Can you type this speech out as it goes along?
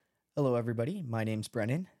Hello, everybody. My name's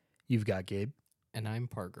Brennan, You've got Gabe. And I'm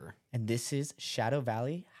Parker. and this is Shadow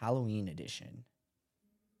Valley Halloween Edition.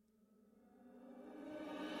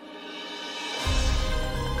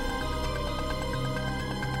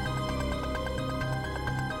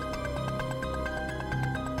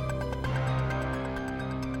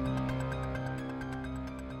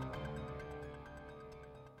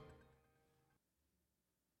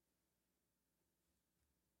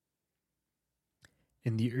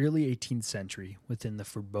 In the early 18th century, within the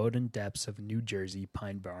foreboding depths of New Jersey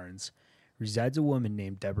Pine Barrens, resides a woman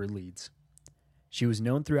named Deborah Leeds. She was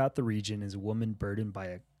known throughout the region as a woman burdened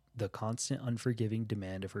by the constant unforgiving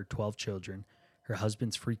demand of her 12 children. Her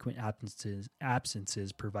husband's frequent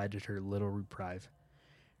absences provided her little reprieve.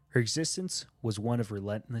 Her existence was one of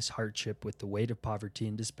relentless hardship, with the weight of poverty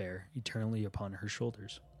and despair eternally upon her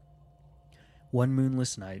shoulders. One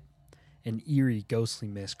moonless night, an eerie, ghostly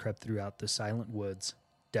mist crept throughout the silent woods.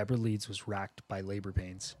 Deborah Leeds was racked by labor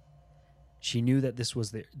pains. She knew that this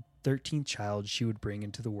was the 13th child she would bring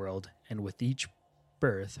into the world, and with each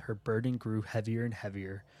birth, her burden grew heavier and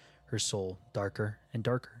heavier, her soul darker and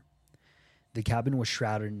darker. The cabin was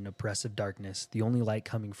shrouded in oppressive darkness, the only light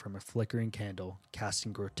coming from a flickering candle,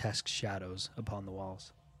 casting grotesque shadows upon the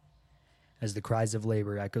walls. As the cries of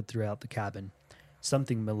labor echoed throughout the cabin,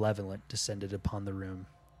 something malevolent descended upon the room.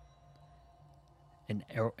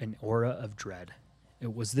 An aura of dread.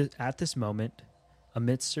 It was at this moment,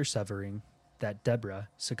 amidst her suffering, that Deborah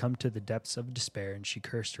succumbed to the depths of despair, and she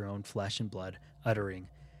cursed her own flesh and blood, uttering,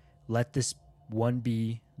 "Let this one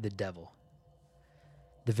be the devil."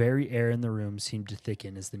 The very air in the room seemed to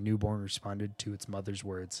thicken as the newborn responded to its mother's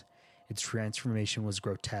words. Its transformation was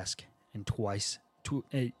grotesque and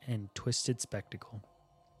twisted spectacle.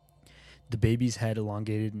 The baby's head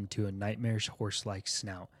elongated into a nightmarish horse-like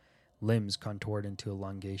snout, limbs contoured into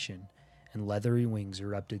elongation, and leathery wings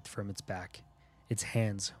erupted from its back. Its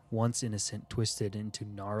hands, once innocent, twisted into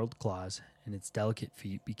gnarled claws, and its delicate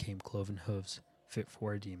feet became cloven hooves, fit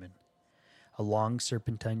for a demon. A long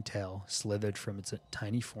serpentine tail slithered from its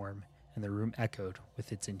tiny form, and the room echoed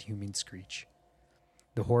with its inhuman screech.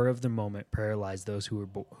 The horror of the moment paralyzed those who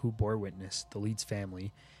bore witness. The Leeds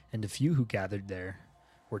family, and a few who gathered there,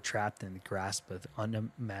 were trapped in the grasp of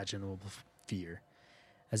unimaginable fear.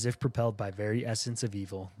 As if propelled by very essence of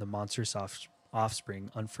evil, the monstrous offspring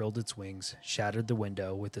unfurled its wings, shattered the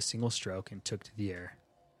window with a single stroke, and took to the air.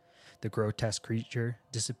 The grotesque creature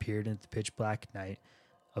disappeared into the pitch-black night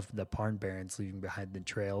of the Pine Barrens, leaving behind the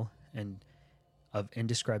trail and of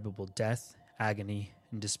indescribable death, agony,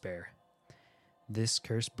 and despair. This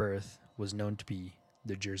cursed birth was known to be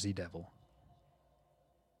the Jersey Devil.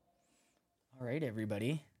 All right,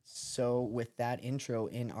 everybody. So, with that intro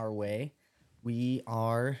in our way, we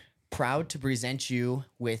are proud to present you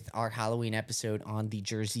with our Halloween episode on the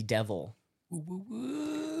Jersey Devil.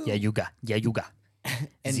 Yeah, you got.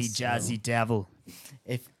 And The so, Jersey Devil.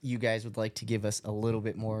 if you guys would like to give us a little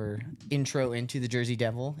bit more intro into the Jersey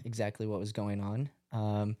Devil, exactly what was going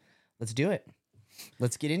on, let's do it.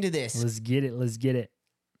 Let's get into this. Let's get it.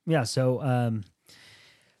 Yeah, so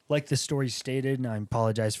like the story stated, and I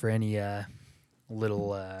apologize for any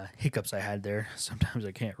little hiccups I had there. Sometimes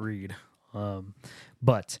I can't read.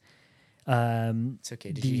 But It's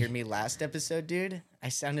okay. Did you hear me last episode, dude? I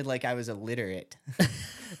sounded like I was illiterate.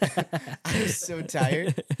 I was so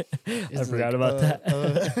tired. I forgot about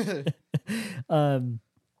that.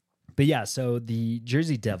 But yeah, so the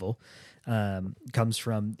Jersey Devil comes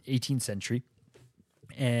from 18th century.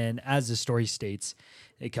 And as the story states,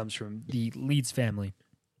 it comes from the Leeds family.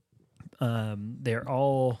 They're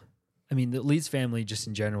all... I mean, the Leeds family, just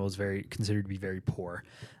in general, is considered to be very poor.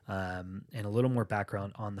 And a little more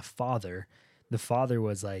background on the father. The father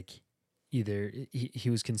was like he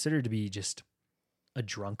was considered to be just a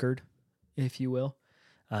drunkard, if you will.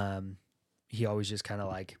 He always just kind of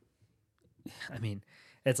like, I mean,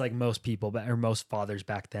 it's like most people, or most fathers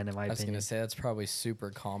back then, in my opinion. I was going to say that's probably super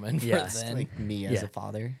common for Yes, then. Like me as a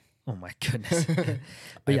father. Oh my goodness.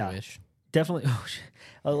 But yeah. Wish. Definitely,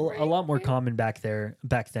 a lot more common back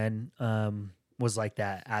then was like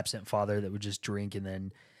that absent father that would just drink and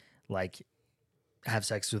then like have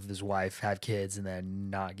sex with his wife, have kids, and then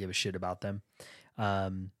not give a shit about them.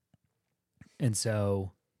 And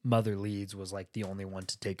so Mother Leeds was like the only one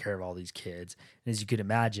to take care of all these kids. And as you could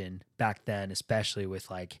imagine back then, especially with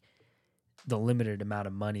like the limited amount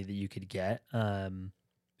of money that you could get,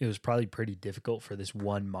 it was probably pretty difficult for this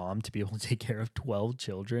one mom to be able to take care of 12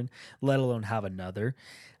 children, let alone have another.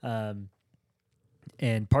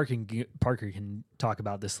 And Parker can talk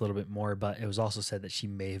about this a little bit more, but it was also said that she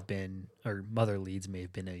may have been, or Mother Leeds may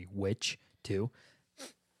have been a witch too.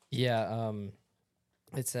 Yeah.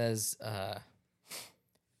 It says, the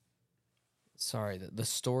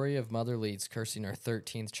story of Mother Leeds cursing her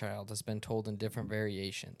 13th child has been told in different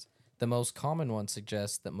variations. The most common one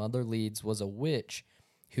suggests that Mother Leeds was a witch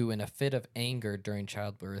who, in a fit of anger during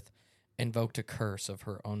childbirth, invoked a curse of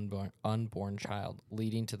her unborn child,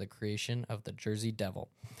 leading to the creation of the Jersey Devil.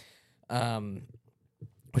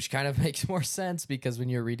 Which kind of makes more sense because when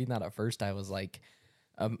you're reading that at first, I was like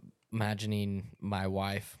imagining my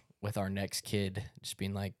wife with our next kid just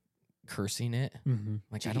being like cursing it. Mm-hmm.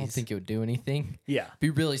 Like, I don't think it would do anything. Yeah.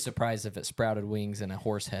 Be really surprised if it sprouted wings and a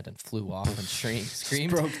horse head and flew off and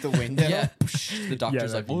screamed. Broke the window. Yeah. The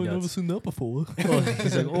doctor's that'd like, be I've never nuts. seen that before.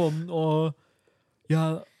 He's like,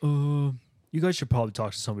 you guys should probably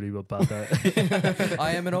talk to somebody about that.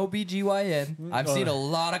 I am an OBGYN. I've seen a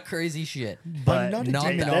lot of crazy shit. But not a not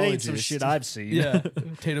that ain't some technologist. shit I've seen. Yeah.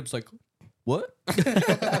 Tatum's like, what?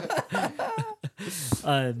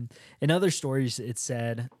 In other stories, it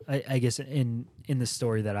said, I guess in the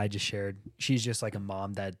story that I just shared, she's just like a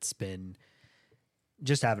mom that's been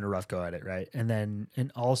just having a rough go at it, right? And then,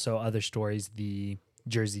 and also other stories, the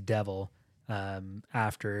Jersey Devil,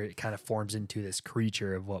 after it kind of forms into this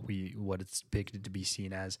creature of what it's depicted to be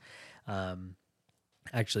seen as,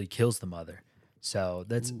 actually kills the mother. So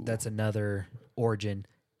that's another origin.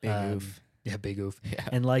 Big oof. Yeah, big oof. Yeah.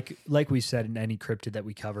 And like we said in any cryptid that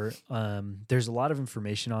we cover, there's a lot of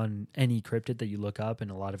information on any cryptid that you look up,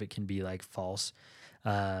 and a lot of it can be like false,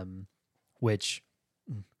 which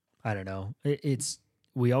I don't know.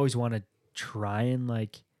 We always want to try and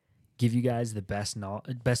like give you guys the best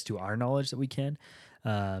to our knowledge that we can,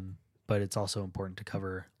 but it's also important to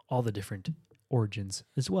cover all the different origins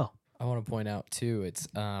as well. I want to point out too, it's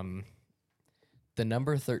the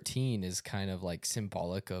number 13 is kind of like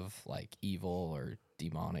symbolic of like evil or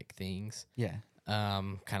demonic things. Yeah.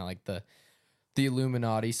 Kind of like the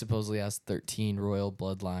Illuminati supposedly has 13 royal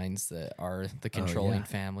bloodlines that are the controlling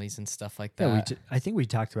families and stuff like that. Yeah, I think we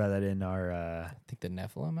talked about that in our I think the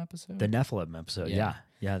Nephilim episode. the Nephilim episode. Yeah.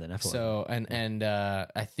 Yeah, the Nephilim. So and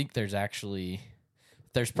I think there's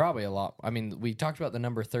probably a lot. I mean, we talked about the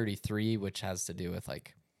number 33, which has to do with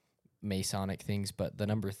like Masonic things, but the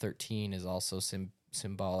number 13 is also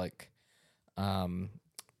symbolic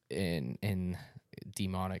in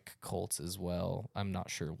demonic cults as well. I'm not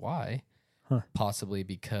sure why. Possibly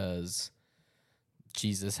because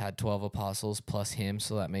Jesus had 12 apostles plus him,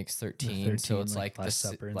 so that makes 13. So it's like Last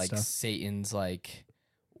Supper and like stuff. Satan's like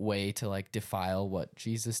way to like defile what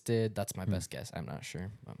Jesus did. That's my best guess. I'm not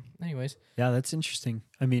sure. Anyways, Yeah, that's interesting.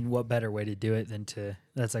 I mean, what better way to do it than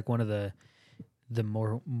that's like one of the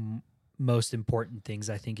most important things,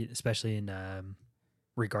 I think, especially in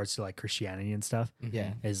regards to like Christianity and stuff,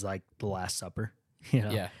 Yeah. is like the Last Supper. You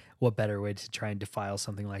know, Yeah. what better way to try and defile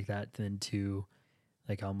something like that than to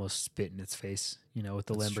like almost spit in its face, you know, with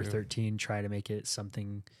the That's number true. 13, try to make it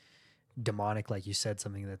something demonic, like you said,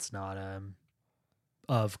 something that's not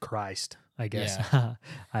of Christ, I guess. I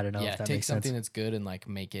don't know yeah, if that take makes something sense. that's good and like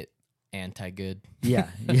make it anti-good. Yeah,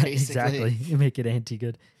 Basically. exactly. You make it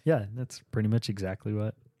anti-good. Yeah, that's pretty much exactly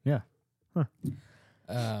what. Yeah.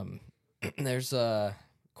 There's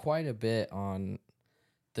quite a bit on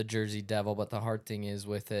the Jersey Devil, but the hard thing is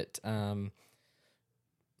with it,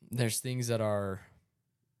 there's things that are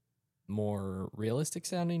more realistic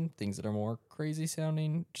sounding, things that are more crazy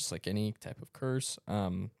sounding, just like any type of curse.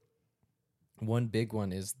 One big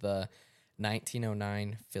one is the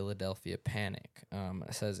 1909 Philadelphia Panic.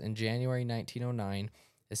 It says, in January 1909,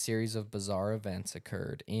 a series of bizarre events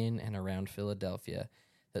occurred in and around Philadelphia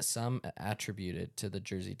that some attributed to the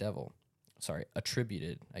Jersey Devil.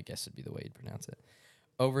 Attributed, I guess would be the way you'd pronounce it.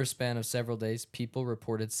 Over a span of several days, people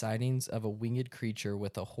reported sightings of a winged creature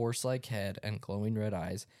with a horse-like head and glowing red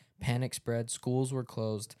eyes. Panic spread, schools were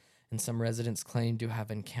closed, and some residents claimed to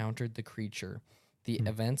have encountered the creature. The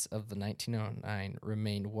events of the 1909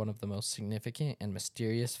 remained one of the most significant and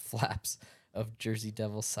mysterious flaps of Jersey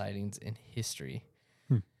Devil sightings in history,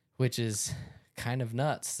 which is kind of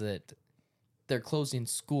nuts that they're closing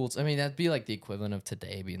schools. I mean, that'd be like the equivalent of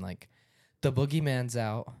today being like, the boogeyman's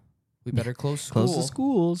out. We better close school. Close the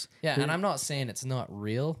schools. Yeah, and I'm not saying it's not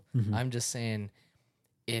real. I'm just saying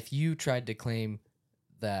if you tried to claim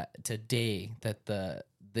that today that the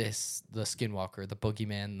skinwalker, the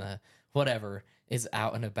boogeyman, the whatever is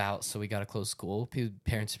out and about, so we got to close school,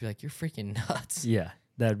 parents would be like, you're freaking nuts. Yeah,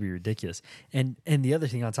 that'd be ridiculous. And the other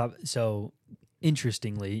thing on top, so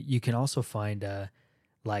interestingly, you can also find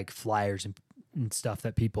like flyers and stuff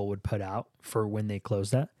that people would put out for when they close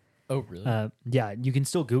that. Oh, really? Yeah, you can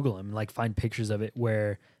still Google them, like find pictures of it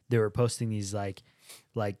where they were posting these like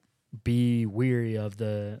be weary of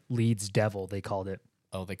the Leeds Devil, they called it.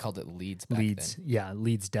 Oh, they called it Leeds back Leeds, then. yeah,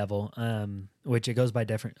 Leeds Devil, which it goes by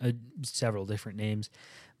several different names,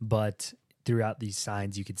 but throughout these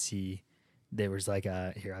signs you could see there was like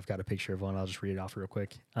here I've got a picture of one. I'll just read it off real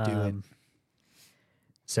quick. Do it.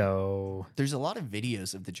 So There's a lot of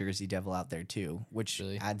videos of the Jersey Devil out there too, which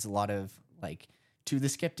Really? adds a lot of like to the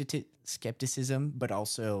skepticism, but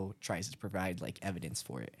also tries to provide like evidence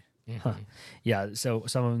for it. Huh. Yeah, so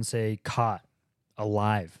some of them say caught,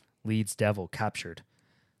 alive, Leeds Devil captured,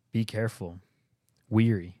 be careful,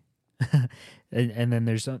 weary. and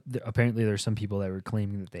then apparently there's some people that were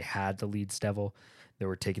claiming that they had the Leeds Devil. There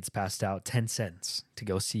were tickets passed out, 10 cents to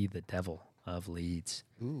go see the Devil of Leeds.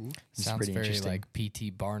 Ooh, It's Sounds pretty very interesting. like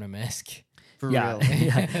P.T. Barnum-esque. for yeah,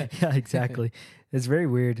 real. yeah, exactly. It's very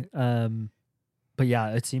weird. But yeah,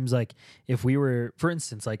 it seems like if we were, for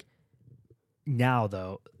instance, like now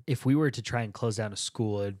though, if we were to try and close down a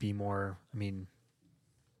school, it'd be more, I mean,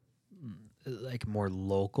 like more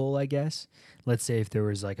local, I guess. Let's say if there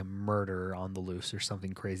was like a murder on the loose or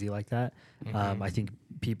something crazy like that, I think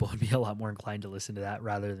people would be a lot more inclined to listen to that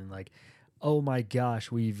rather than like, oh my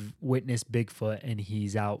gosh, we've witnessed Bigfoot and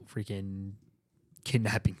he's out freaking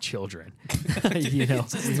kidnapping children. You know,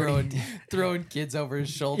 Just throwing kids over his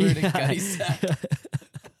shoulder in a gunny sack.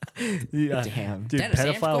 Yeah. Damn. Dude, That a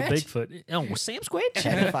pedophile Sam Bigfoot. Oh, Sam Squitch?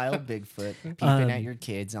 Pedophile Bigfoot peeping at your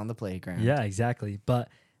kids on the playground. Yeah, exactly. But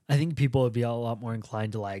I think people would be a lot more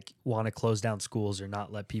inclined to like want to close down schools or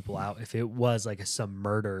not let people out if it was like some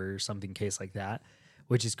murder or something case like that,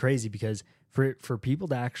 which is crazy because for people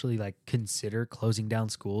to actually like consider closing down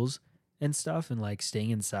schools and stuff and like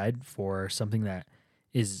staying inside for something that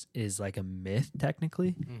is like a myth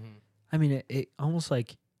technically. I mean, it almost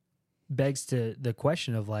like begs to the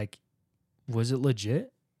question of like, was it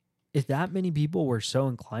legit? If that many people were so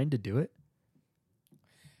inclined to do it?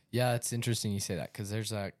 Yeah, it's interesting you say that because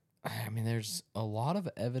there's a lot of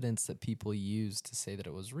evidence that people use to say that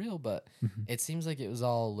it was real, but it seems like it was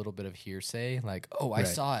all a little bit of hearsay. Like, oh, I Right.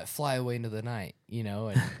 saw it fly away into the night, you know,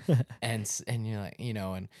 and you're like, you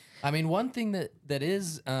know, and I mean, one thing that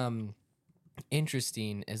is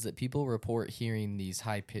interesting is that people report hearing these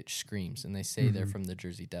high pitched screams, and they say they're from the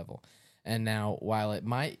Jersey Devil. And now, while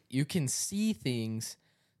you can see things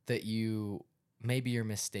that maybe you're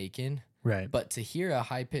mistaken. Right. But to hear a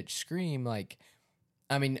high pitched scream, like,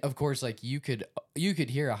 I mean, of course, like you could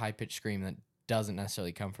hear a high pitched scream that doesn't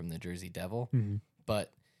necessarily come from the Jersey Devil,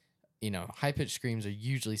 but you know, high pitched screams are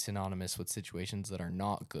usually synonymous with situations that are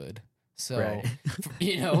not good. So, Right.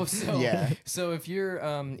 you know, so Yeah. so if you're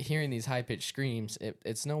hearing these high pitched screams,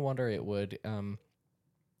 it's no wonder it would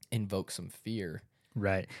invoke some fear,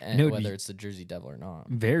 Right. and No, it'd be whether it's the Jersey Devil or not.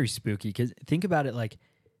 very spooky because think about it like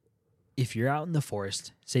if you're out in the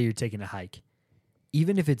forest, say you're taking a hike,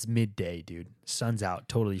 even if it's midday, dude, sun's out,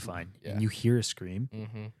 totally fine, Yeah. and you hear a scream,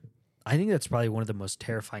 Mm-hmm. I think that's probably one of the most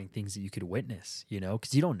terrifying things that you could witness, you know,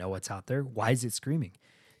 because you don't know what's out there. Why is it screaming?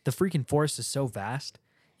 The freaking forest is so vast,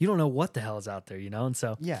 you don't know what the hell is out there, you know? And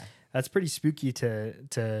so Yeah. that's pretty spooky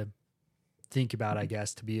to think about, I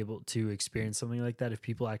guess, to be able to experience something like that if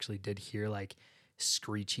people actually did hear like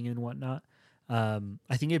screeching and whatnot.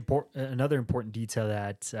 I think another important detail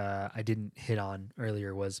that I didn't hit on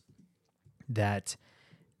earlier was that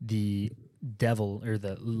the devil or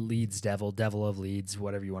the Leeds Devil, Devil of Leeds,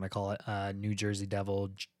 whatever you want to call it, New Jersey Devil,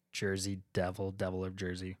 Jersey Devil, Devil of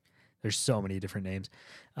Jersey. There's so many different names,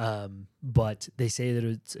 but they say that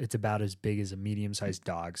it's about as big as a medium-sized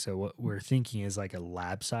dog. So what we're thinking is like a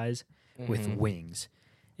lab size with wings,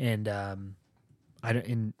 and I don't.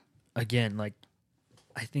 And again, like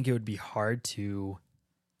I think it would be hard to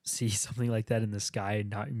see something like that in the sky and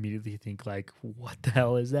not immediately think like, what the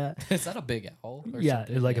hell is that? Is that a big owl? Or Yeah,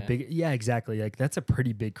 something? like a big, yeah, exactly. Like that's a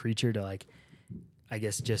pretty big creature to like, I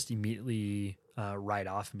guess just immediately write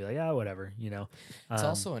off and be like, yeah, whatever, you know. It's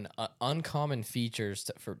also an uncommon features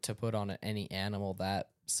to put on any animal that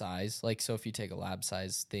size. Like, so if you take a lab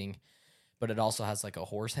size thing, but it also has like a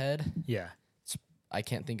horse head. yeah, I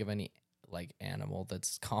can't think of any like animal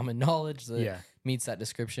that's common knowledge that Yeah. meets that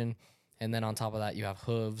description. And then on top of that, you have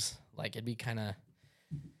hooves. Like, it'd be kind of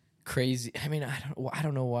crazy. I mean, I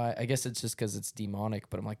don't know why. I guess it's just because it's demonic.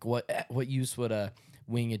 But I'm like, what use would a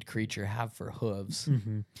winged creature have for hooves?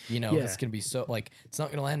 You know, Yeah. it's gonna be so like it's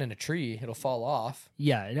not gonna land in a tree. It'll fall off.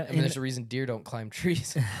 yeah. I mean, there's a reason deer don't climb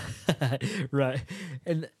trees. Right,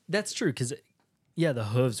 and that's true because, yeah, the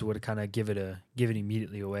hooves would kind of give it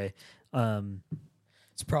immediately away.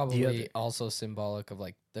 It's probably other- also symbolic of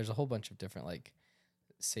like there's a whole bunch of different like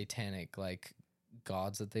satanic like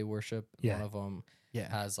gods that they worship. Yeah. One of them Yeah.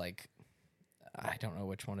 has like I don't know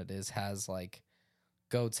which one it is, has like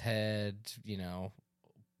goat's head, you know,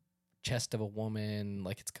 chest of a woman,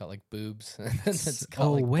 like it's got like boobs. And then it's got,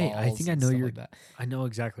 Oh, like, wait, I balls think I and know stuff you're- like that. I know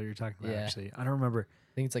exactly what you're talking about. Yeah. Actually, I don't remember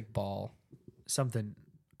I think it's like ball. something.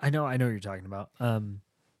 I know what you're talking about.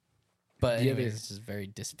 But The other- anyways, it's just very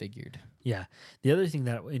disfigured. Yeah. The other thing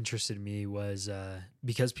that interested me was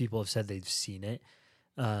because people have said they've seen it.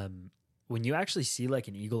 When you actually see like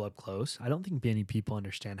an eagle up close, I don't think many people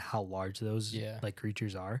understand how large those Yeah. like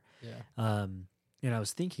creatures are. Yeah. And I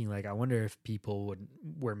was thinking, like, I wonder if people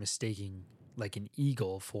were mistaking like an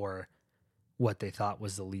eagle for what they thought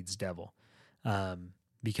was the Leeds devil,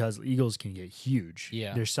 because eagles can get huge.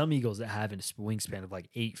 Yeah. There's some eagles that have a wingspan of like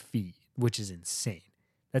 8 feet, which is insane.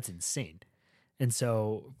 That's insane. And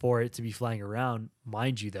so for it to be flying around,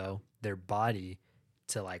 mind you, though, their body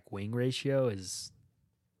to like wing ratio is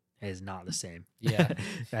not the same. Yeah.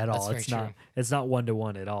 At all. That's very true. It's not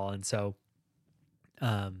 1-to-1 at all. And so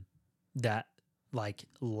that like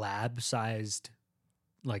lab sized,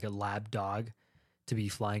 like a lab dog to be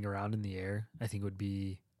flying around in the air, I think would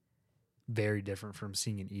be very different from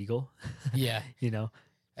seeing an eagle. Yeah. You know?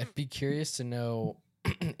 I'd be curious to know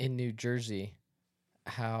in New Jersey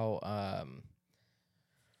how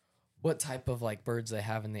what type of like birds they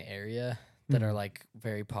have in the area that are Mhm. like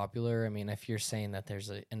very popular. I mean, if you're saying that there's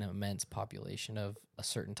an immense population of a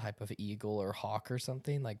certain type of eagle or hawk or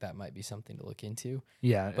something, like that might be something to look into.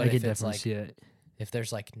 Yeah, But I if could it's definitely like- see it. If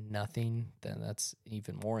there's like nothing, then that's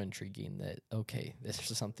even more intriguing that, okay,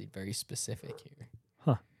 this is something very specific here.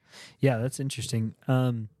 Yeah, that's interesting.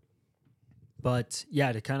 But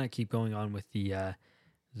yeah, to kind of keep going on with the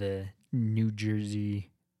New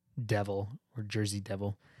Jersey Devil or Jersey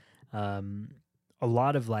Devil, a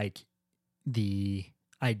lot of like the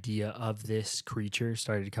idea of this creature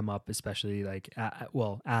started to come up, especially like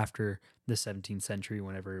after the 17th century,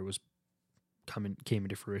 whenever it was came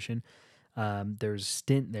into fruition. There was a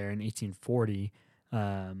stint there in 1840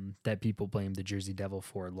 that people blamed the Jersey Devil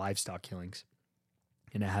for livestock killings.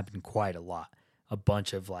 And it happened quite a lot. A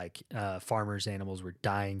bunch of like farmers' animals were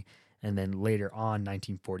dying. And then later on,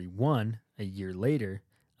 1941, a year later,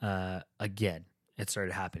 again, it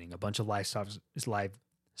started happening. A bunch of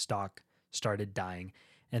livestock started dying.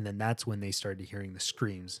 And then that's when they started hearing the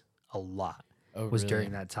screams a lot. Oh, Was really?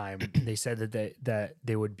 during that time. They said that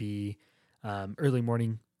they would be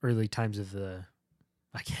early times of the,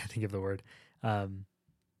 I can't think of the word.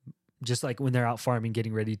 Just like when they're out farming,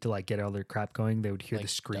 getting ready to like get all their crap going, they would hear Like the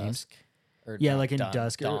screams. dusk? Or Yeah, dawn- like in dawn-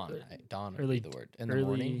 dusk, Dawn. Dawn would early- be the word. In the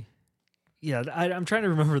morning? Yeah, I'm trying to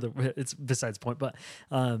remember it's besides the point, but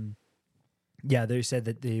yeah, they said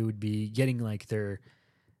that they would be getting like their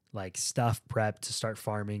like stuff prepped to start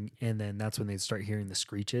farming, and then that's when they'd start hearing the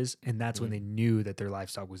screeches, and that's when they knew that their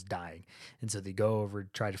livestock was dying, and so they go over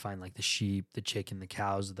try to find like the sheep, the chicken, the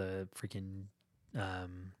cows, the freaking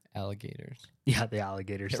Alligators. yeah, the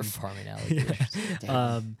alligators. They're and- farming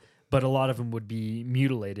alligators. But a lot of them would be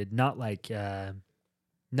mutilated, not like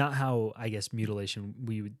not how I guess mutilation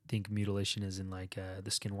we would think mutilation is in like the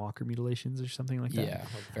skinwalker mutilations or something like that. Yeah,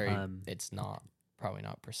 like very. It's not probably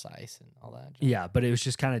not precise and all that. Yeah, but it was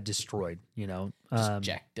just kind of destroyed, you know. Just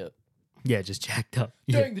jacked up. Yeah, just jacked up.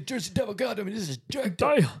 Yeah. Dang, the Jersey Devil got him. This is jacked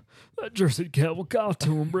up. Damn, that Jersey Devil got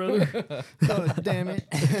to him, brother. Oh, damn it.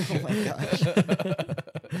 Oh my gosh.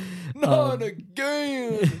 Not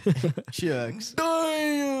again. Shucks.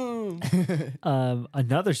 Damn.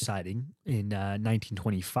 Another sighting in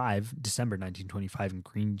 1925, December 1925,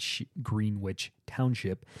 in Greenwich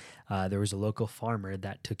Township, there was a local farmer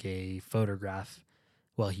that took a photograph.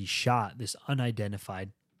 Well, he shot this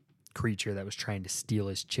unidentified creature that was trying to steal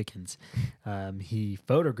his chickens. He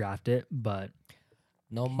photographed it, but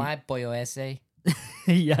No, my pollo ese.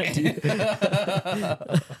 yeah, dude.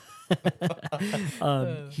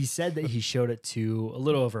 He said that he showed it to a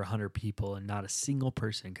little over 100 people, and not a single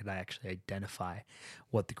person could actually identify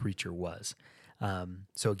what the creature was.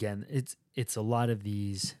 So again, it's a lot of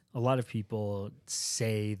these. A lot of people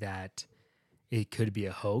say that it could be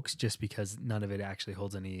a hoax just because none of it actually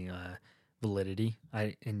holds any validity.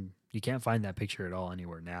 And you can't find that picture at all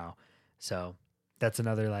anywhere now. So that's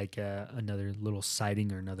another like another little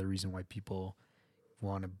sighting or another reason why people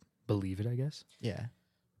want to believe it, I guess. Yeah.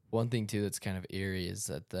 One thing too that's kind of eerie is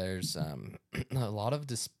that there's a lot of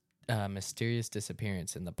mysterious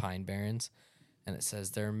disappearance in the Pine Barrens, and it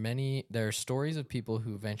says there are stories of people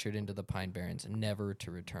who ventured into the Pine Barrens never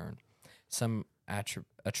to return. Some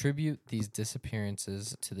attribute these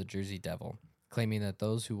disappearances to the Jersey Devil, claiming that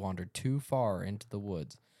those who wander too far into the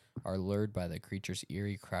woods are lured by the creature's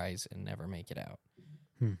eerie cries and never make it out.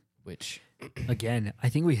 Which, Again, I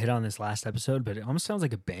think we hit on this last episode, but it almost sounds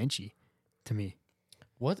like a banshee to me.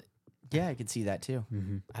 what Yeah, I could see that too.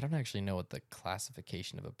 Mm-hmm. I don't actually know what the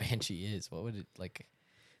classification of a banshee is. What would it like?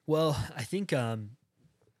 Well, I think,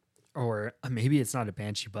 or maybe it's not a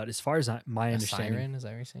banshee, but as far as my A understanding, siren? Is that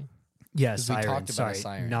what you're saying? yeah, 'Cause we siren. talked about a Sorry,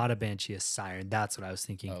 siren. not a banshee, a siren. That's what I was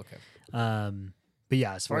thinking. Oh, okay. But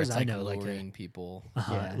yeah, as far Where as it's, I know, like luring people.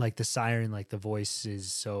 Yeah. like the siren, like the voice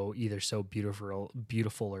is either so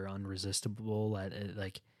beautiful or unresistible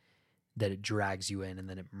that it drags you in and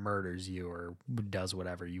then it murders you or does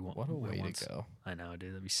whatever you want. What a it way wants. to go! I know,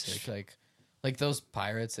 dude. That'd be sick. It's like those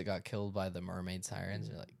pirates that got killed by the mermaid sirens.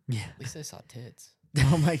 They're like, Yeah, at least I saw tits.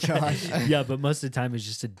 Oh my gosh. yeah, but most of the time it's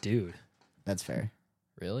just a dude. That's fair.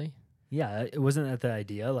 Really? Yeah, it wasn't that the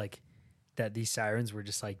idea like that these sirens were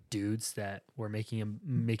just like dudes that were making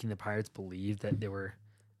the pirates believe that they were.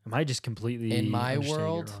 Am I just completely In my understanding it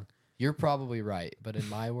world, wrong? You're probably right, but in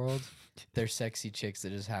my world, they're sexy chicks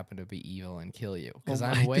that just happen to be evil and kill you. Because Oh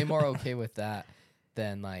I'm my way more okay with that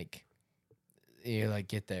than like you like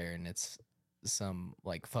get there and it's some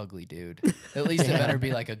like fugly dude. At least it better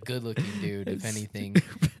be like a good looking dude, if anything.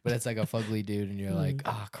 But it's like a fugly dude, and you're like,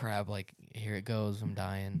 oh crap, like here it goes, I'm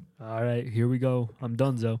dying. All right, here we go. I'm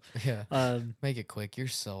donezo. Yeah, make it quick. You're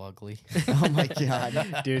so ugly. Oh my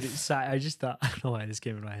god. Dude, I just thought, I don't know why this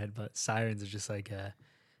came in my head, but sirens are just like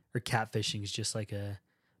or catfishing is just like a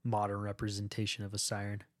modern representation of a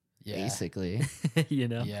siren. Yeah, Basically. You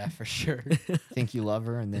know? yeah, for sure. Think you love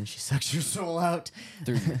her and then she sucks your soul out.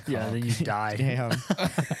 Through your Yeah, then you die. Damn.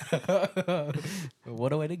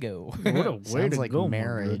 What a way to go. What a way Sounds to like go,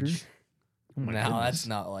 marriage. Oh my No, goodness. that's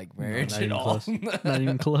not like marriage not at even all. close. Not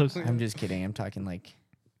even close. I'm just kidding. I'm talking like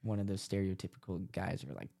one of those stereotypical guys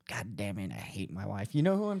who are like, God damn it, I hate my wife. You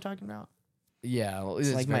know who I'm talking about? Yeah, well, It's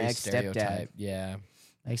it's like my very ex-stepdad. stereotype. Yeah.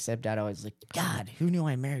 My stepdad always like, God, who knew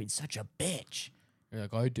I married such a bitch? You're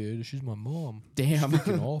like, I did. She's my mom. Damn.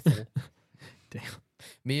 Freaking awful. Damn.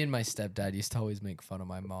 Me and my stepdad used to always make fun of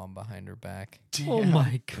my mom behind her back. Oh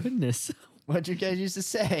my goodness. What you guys used to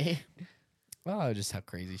say? Oh, just how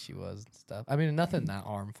crazy she was and stuff. I mean, nothing that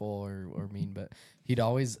harmful or mean, but he'd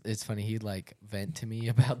always, it's funny, he'd like vent to me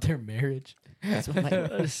about their marriage. That's what my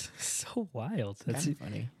That's so wild. That's kind of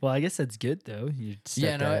funny. well, I guess that's good though. Your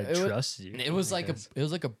Yeah, no, stepdad it was- trusts you. It was I like guess. it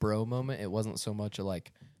was like a bro moment. It wasn't so much a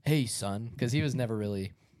like, hey son, because he never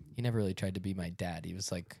really tried to be my dad. He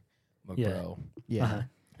was like my Yeah. bro, Yeah. Uh-huh.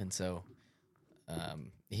 and so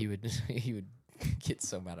he would he would get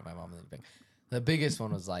so mad at my mom. And then the biggest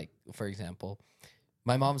one was like, for example,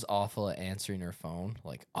 my mom's awful at answering her phone,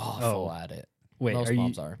 like awful Oh. at it. Wait, Most are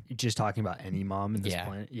moms you are. just talking about any mom in this Yeah.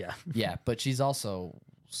 planet? Yeah. Yeah, but she's also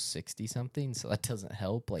 60 something, so that doesn't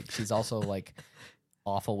help. Like she's also like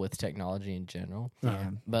awful with technology in general.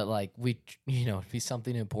 Yeah. But like it'd be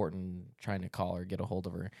something important trying to call her, get a hold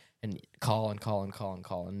of her, and call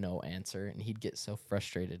and no answer, and he'd get so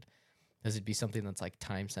frustrated because it'd be something that's like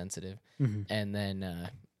time sensitive, Mhm. and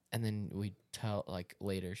then we'd tell like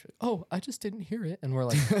later, she'd be, oh, I just didn't hear it, and we're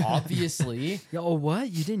like, obviously. Oh, what?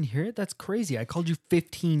 You didn't hear it? That's crazy. I called you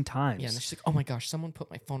 15 times. Yeah, and then she's like, oh my gosh, someone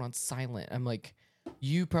put my phone on silent. I'm like,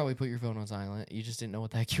 you probably put your phone on silent. You just didn't know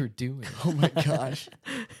what the heck you were doing. Oh my gosh.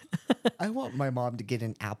 I want my mom to get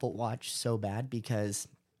an Apple Watch so bad because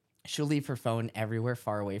she'll leave her phone everywhere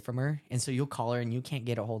far away from her. And so you'll call her and you can't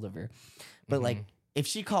get a hold of her. But like if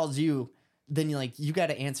she calls you, then you got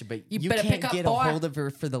to answer, but You you better can't pick up, get boy. a hold of her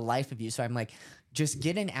for the life of you. So I'm like, just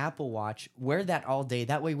get an Apple Watch, wear that all day.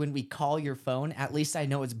 That way when we call your phone, at least I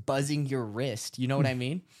know it's buzzing your wrist. You know what I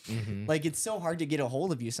mean? Mhm. Like it's so hard to get a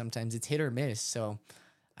hold of you sometimes. It's hit or miss. So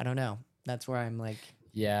I don't know. That's where I'm like,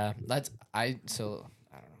 Yeah, I don't know.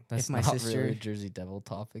 That's my not sister- really a Jersey Devil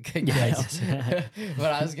topic, I Yeah, guess. it's-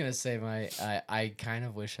 But I was gonna say I kind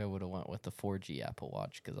of wish I would have went with the 4G Apple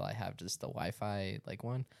Watch because I have just the Wi-Fi like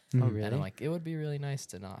one, oh Mhm. really? and I'm like, it would be really nice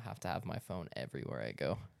to not have to have my phone everywhere I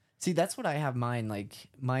go. See, that's what I have mine. Like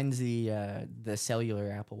mine's the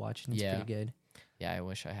cellular Apple Watch, and it's Yeah. pretty good. Yeah, I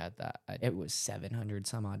wish I had that. It was $700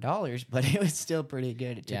 some odd, but it was still pretty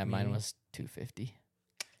good. It Yeah, took mine me- was $250.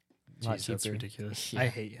 lot Jeez, that's cheaper. ridiculous. Yeah. I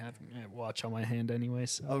hate having a watch on my hand anyway.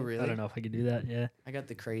 So Oh, really? I don't know if I could do that. Yeah. I got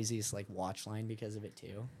the craziest like watch line because of it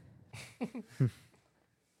too.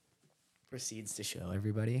 Proceeds to show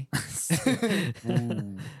everybody.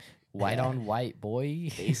 Ooh, white Yeah. on white, boy.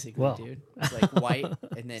 Basically, Well. dude. It's like white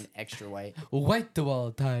and then extra white. White the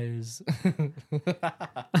wall tires.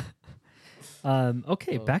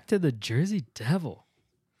 Okay, Oh. back to the Jersey Devil.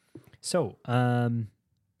 So,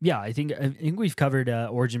 yeah, I think we've covered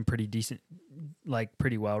Origin pretty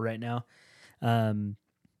pretty well right now.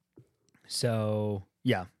 So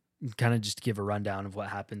yeah, kind of just to give a rundown of what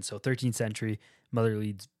happened. So 13th century, mother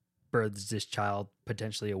leads births this child,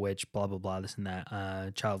 potentially a witch, blah, blah, blah, this and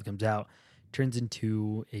that. Child comes out, turns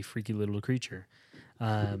into a freaky little creature.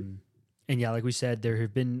 And yeah, like we said, there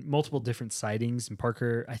have been multiple different sightings. And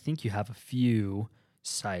Parker, I think you have a few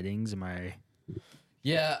sightings. Am I?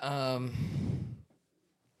 Yeah.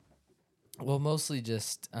 Well, mostly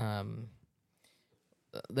just.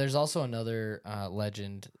 There's also another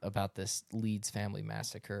legend about this Leeds family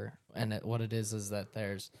massacre, and what it is that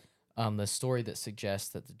there's the story that suggests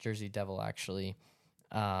that the Jersey Devil actually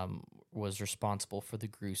was responsible for the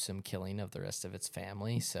gruesome killing of the rest of its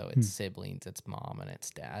family. So its siblings, its mom, and its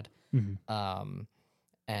dad, and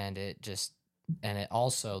it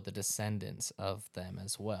also the descendants of them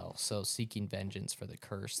as well. So seeking vengeance for the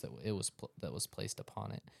curse that was placed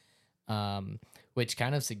upon it. Which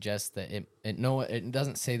kind of suggests that it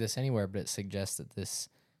doesn't say this anywhere, but it suggests that this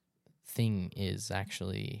thing is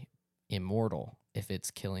actually immortal if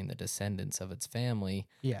it's killing the descendants of its family.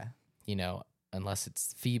 Yeah. Unless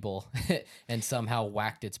it's feeble and somehow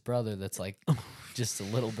whacked its brother that's like just a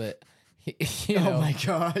little bit. Oh my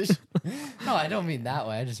gosh. No, I don't mean that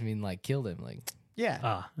way. I just mean like killed him. Like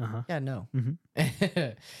Yeah. Yeah, no. Mm-hmm.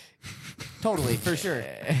 Totally, for sure.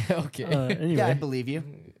 Okay. Anyway. Yeah, I believe you.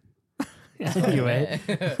 Anyway.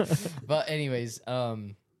 But anyways,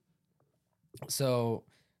 so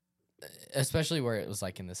especially where it was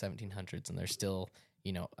like in the 1700s and they're still,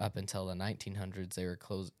 up until the 1900s, they were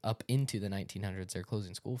up into the 1900s, they're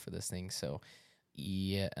closing school for this thing. So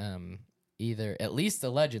yeah, either at least the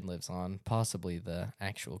legend lives on, possibly the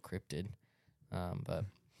actual cryptid.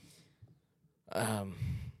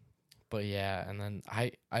 But yeah, and then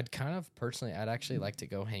I'd kind of personally, I'd actually like to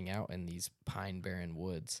go hang out in these Pine Barren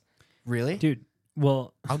woods. Really? Dude,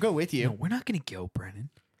 well, I'll go with you. no, we're not going to go, Brennan.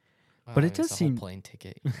 But it does it's a seem- whole plane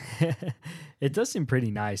ticket. It does seem pretty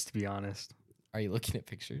nice, to be honest. Are you looking at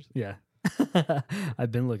pictures? Yeah.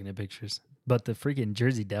 I've been looking at pictures. But the freaking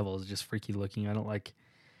Jersey Devil is just freaky looking. I don't like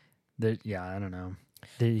yeah, I don't know.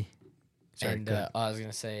 Sorry, And go ahead. I was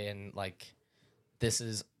gonna say, and like, this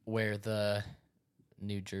is where the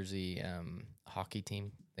New Jersey hockey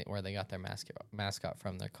team, where they got their mascot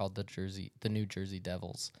from. They're called the New Jersey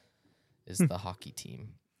Devils, is the hockey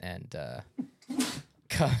team, and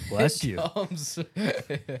Bless you.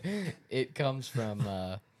 It comes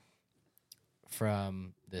from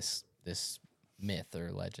this myth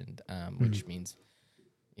or legend, which means,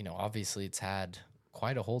 obviously it's had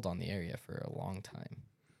quite a hold on the area for a long time.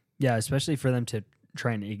 Yeah, especially for them to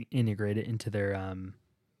try and integrate it into their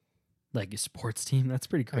like a sports team. That's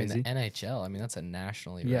pretty crazy. I mean, the NHL, I mean, that's a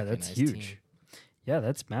nationally Yeah, that's recognized huge. team. Yeah,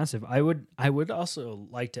 that's massive. I would also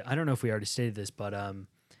like to, I don't know if we already stated this, but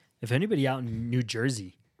if anybody out in New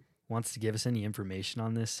Jersey wants to give us any information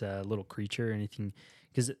on this little creature or anything,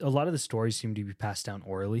 because a lot of the stories seem to be passed down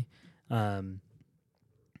orally. And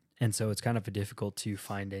so it's kind of difficult to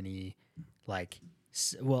find any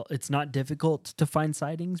it's not difficult to find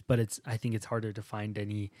sightings, but I think it's harder to find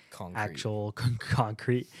any Concrete. actual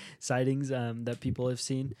concrete sightings that people have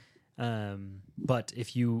seen. But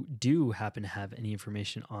if you do happen to have any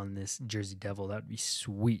information on this Jersey Devil, that would be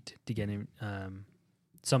sweet to get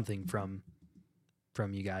something from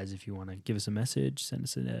you guys. If you want to give us a message, send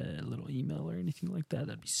us a little email or anything like that,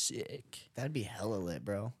 that'd be sick. That'd be hella lit,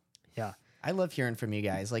 bro. Yeah. I love hearing from you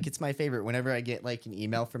guys. Like, it's my favorite whenever I get like an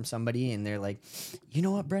email from somebody and they're like, you know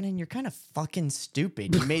what, Brennan, you're kind of fucking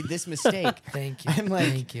stupid. You made this mistake. Thank you. I'm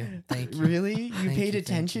like, thank you. Really? You Thank paid you,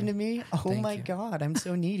 attention to me? Oh Thank my you. God, I'm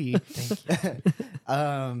so needy. Thank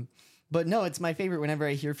you. But no, it's my favorite whenever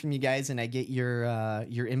I hear from you guys and I get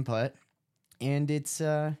your input. And it's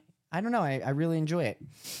I don't know, I really enjoy it.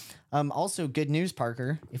 Also, good news,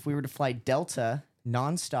 Parker. If we were to fly Delta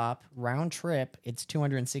nonstop round trip, it's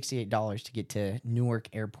 $268 to get to Newark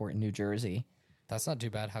Airport in New Jersey. That's not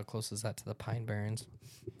too bad. How close is that to the Pine Barrens?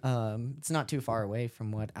 It's not too far away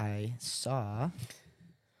from what I saw.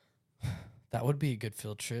 That would be a good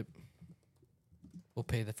field trip.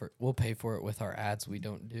 We'll pay for it with our ads we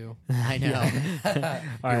don't do. I know.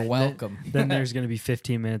 All You're right, welcome. Then there's going to be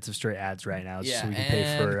 15 minutes of straight ads right now, Yeah, so we can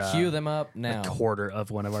pay for and cue them up now. a quarter of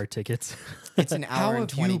one of our tickets. It's an How hour and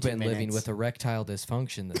have 22 you been minutes. living with erectile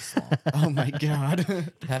dysfunction this long? Oh my God.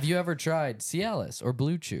 Have you ever tried Cialis or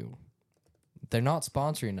Blue Chew? They're not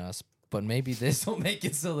sponsoring us, but maybe this will make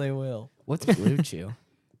it so they will. What's Blue Chew?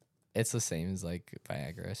 It's the same as like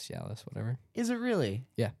Viagra, Cialis, whatever. Is it really?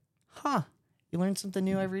 Yeah. Huh. You learn something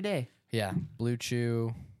new every day. Yeah, Blue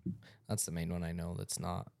Chew. That's the main one I know that's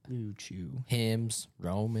not. Blue Chew. Hims,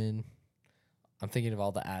 Roman. I'm thinking of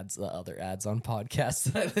all the other ads on podcasts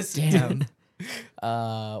that I listen Damn.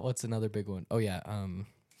 to. What's another big one? Oh yeah,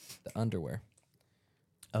 the underwear.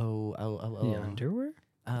 Oh. The underwear?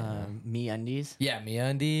 Me Undies. Yeah,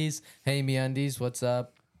 MeUndies. Hey, MeUndies, what's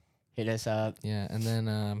up? Hit us up. Yeah, and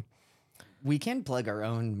then We can plug our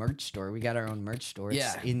own merch store. We got our own merch store. It's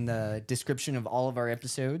Yeah. in the description of all of our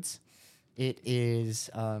episodes. It is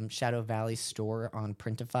Shadow Valley Store on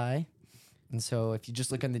Printify. And so if you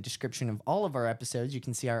just look on the description of all of our episodes, you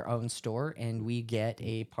can see our own store, and we get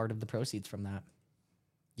a part of the proceeds from that.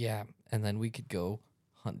 yeah, and then we could go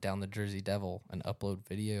hunt down the Jersey Devil and upload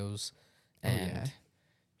videos and yeah.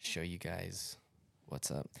 show you guys what's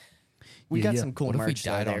up. We Yeah, got yeah. some cool What if we merch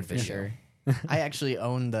though died there on for video? sure. I actually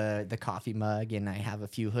own the coffee mug, and I have a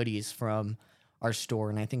few hoodies from our store,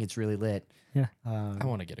 and I think it's really lit. Yeah. I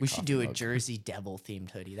want to get a We should do coffee a mug. Jersey Devil themed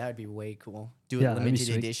hoodie. That would be way cool. Do Yeah, a that'd be limited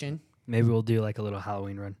sweet. edition. Maybe we'll do like a little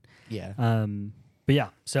Halloween run. Yeah. But yeah,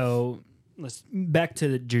 so let's back to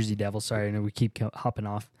the Jersey Devil. Sorry, I know we keep hopping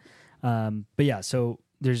off. But yeah, so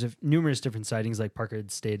there's numerous different sightings, like Parker had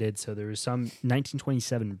stated. So there was some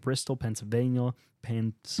 1927 Bristol, Pennsylvania.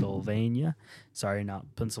 Sorry,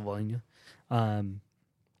 not Pennsylvania.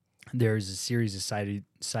 There's a series of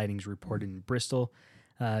sightings reported in Bristol.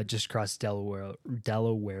 Just across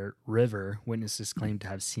Delaware River, witnesses claim to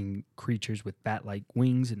have seen creatures with bat-like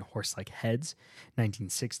wings and horse-like heads.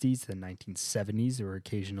 1960s to the 1970s, there were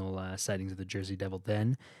occasional sightings of the Jersey Devil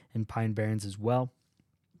then, and Pine Barrens as well.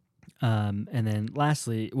 And then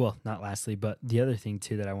lastly, well, not lastly, but the other thing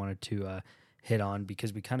too that I wanted to hit on,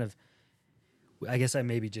 because we kind of, I guess I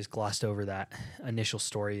maybe just glossed over that initial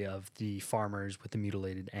story of the farmers with the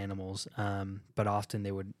mutilated animals. But often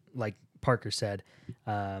they would, like Parker said,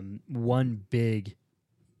 one big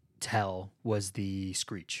tell was the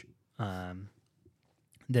screech. Then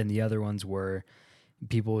the other ones were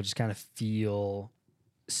people would just kind of feel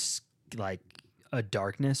like a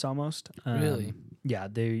darkness almost. Really? Yeah,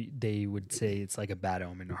 they would say it's like a bad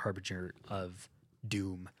omen, a harbinger of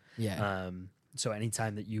doom. Yeah. So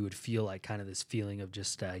anytime that you would feel like kind of this feeling of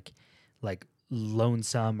just like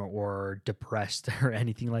lonesome or depressed or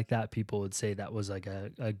anything like that, people would say that was like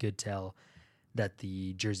a good tell that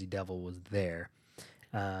the Jersey Devil was there.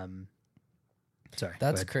 Sorry, go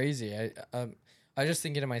That's ahead. crazy. I just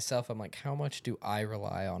thinking to myself, I'm like, how much do I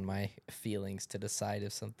rely on my feelings to decide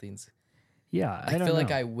if something's... Yeah, I don't feel like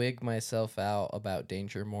know. I wig myself out about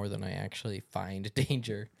danger more than I actually find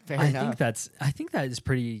danger. Fair I enough. think that is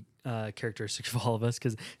pretty characteristic of all of us,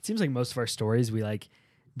 because it seems like most of our stories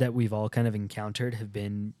we've all kind of encountered have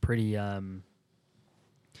been pretty. I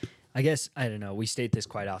guess I don't know. We state this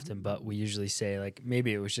quite often, but we usually say like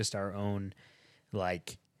maybe it was just our own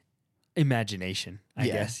like imagination. I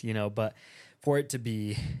Yeah. guess but for it to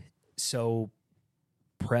be so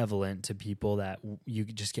prevalent to people that you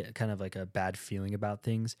could just get kind of like a bad feeling about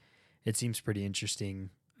things, it seems pretty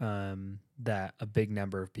interesting that a big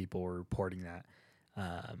number of people were reporting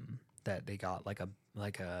that they got like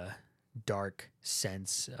a dark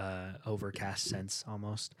sense, overcast sense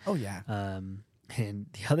almost. Oh yeah. And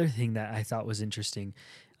the other thing that I thought was interesting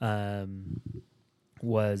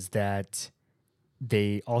was that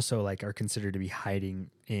they also like are considered to be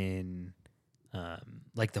hiding in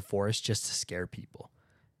like the forest just to scare people.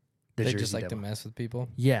 The They Jersey just like to Devil. mess with people.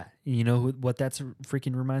 Yeah, you know what that's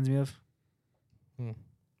freaking reminds me of?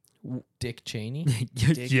 Dick Cheney.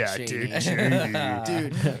 Dick yeah, Cheney. Dick Cheney.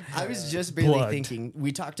 Dude, I was just barely Blood. thinking.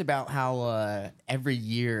 We talked about how every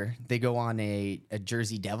year they go on a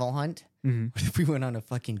Jersey Devil hunt. Mhm. What if we went on a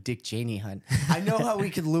fucking Dick Cheney hunt? I know how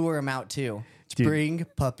we could lure him out too. Dude. Bring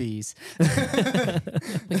puppies.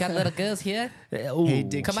 We got little girls here. Oh, Hey,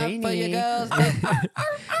 Dick Come out for Cheney. you girls.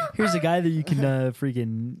 here's a guy that you can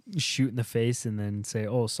freaking shoot in the face and then say,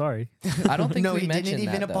 "Oh, sorry." I don't think No, we he mentioned didn't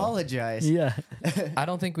even that, though. apologize. Yeah. I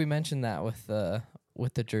don't think we mentioned that with the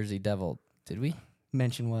Jersey Devil, did we?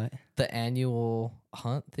 Mention what? The annual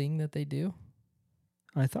hunt thing that they do.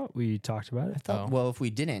 I thought we talked about it. Oh. Well, if we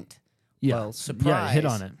didn't, Yeah. well, Yeah, surprise. hit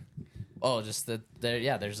on it. Oh, just that there.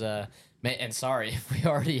 Yeah, there's a. And sorry if we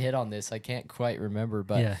already hit on this. I can't quite remember,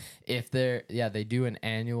 but Yeah. if they're they do an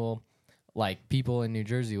annual, like people in New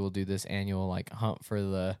Jersey will do this annual like hunt for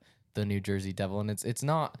the New Jersey Devil, and it's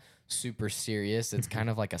not super serious. It's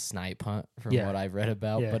kind of like a snipe hunt from Yeah. what I've read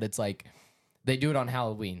about, Yeah. but it's like they do it on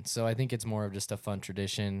Halloween, so I think it's more of just a fun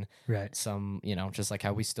tradition. Right. Some just like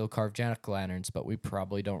how we still carve jack-o'-lanterns, but we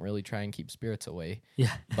probably don't really try and keep spirits away.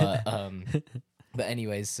 Yeah. But but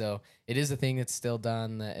anyways, so it is a thing that's still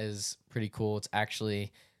done that is pretty cool. It's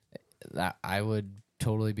actually that I would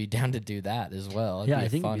totally be down to do that as well. It'd yeah, be I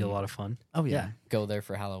think fun. it'd be a lot of fun. Oh yeah, Go there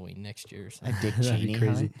for Halloween next year. Or a something. Dick That'd be Cheney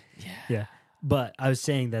crazy. hunt. Yeah. Yeah. But I was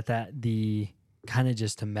saying that the kind of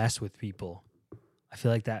just to mess with people, I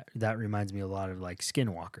feel like that reminds me a lot of like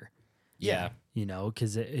Skinwalker. Yeah. You know,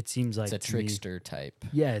 because it seems like It's a to me- trickster type.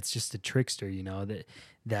 yeah, it's just a trickster. You know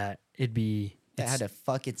that it'd be. That It's, had to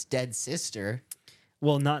fuck its dead sister.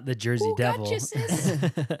 well, not the Jersey Devil,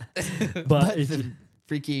 But but it, the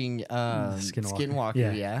freaking Skinwalker. Skinwalker,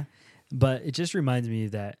 Yeah. yeah. but it just reminds me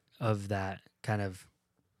of that kind of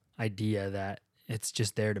idea that it's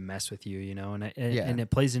just there to mess with you, you know, and Yeah. and it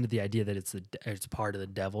plays into the idea that it's part of the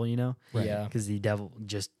devil, you know, Right. Yeah. because the devil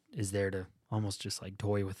just is there to almost just like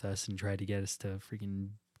toy with us and try to get us to freaking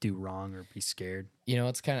do wrong or be scared. You know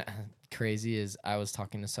what's kind of crazy is I was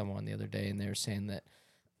talking to someone the other day and they were saying that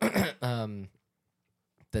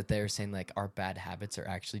that they were saying like our bad habits are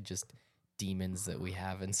actually just demons that we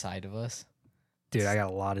have inside of us. Dude, I got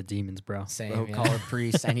a lot of demons, bro. Same. Bro, yeah. call a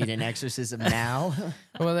priest. I need an exorcism now.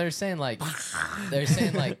 Well, they're saying like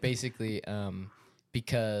basically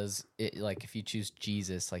because it like if you choose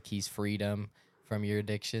Jesus, like he's freedom from your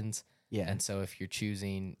addictions. Yeah. And so if you're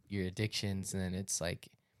choosing your addictions, then it's like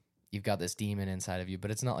you've got this demon inside of you,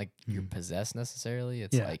 but it's not like you're possessed necessarily.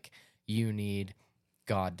 It's Yeah. like you need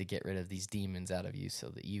God to get rid of these demons out of you so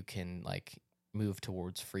that you can like move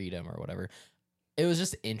towards freedom or whatever. It was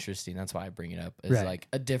just interesting. That's why I bring it up. It's Right. like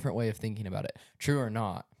a different way of thinking about it. True or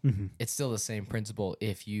not, Mm-hmm. it's still the same principle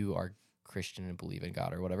if you are Christian and believe in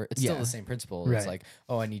God or whatever. It's still Yeah. the same principle. Right. It's like,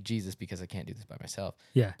 oh, I need Jesus because I can't do this by myself.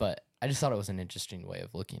 Yeah. But I just thought it was an interesting way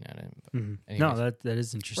of looking at it. But No, anyways. that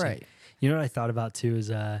is interesting. Right. You know what I thought about too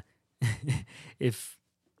is if,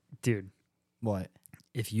 dude, What?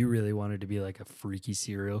 if you really wanted to be like a freaky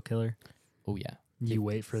serial killer, Oh yeah. you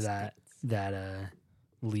wait for that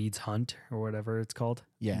Leeds hunt or whatever it's called.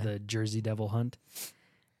 Yeah. The Jersey Devil hunt.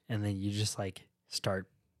 And then you just like start.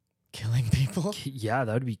 Killing people? Yeah,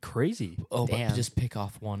 that would be crazy. Oh, Damn. but just pick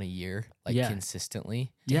off one a year, like Yeah.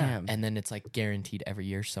 consistently. Yeah. Damn. And then it's like guaranteed every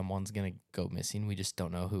year someone's gonna go missing. We just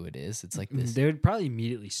don't know who it is. It's like this. They would probably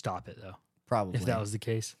immediately stop it though, Probably. if that was the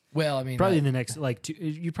case. Well, I mean, Probably in the next like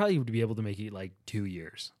you probably would be able to make it like 2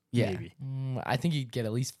 years. Yeah. Maybe. I think you'd get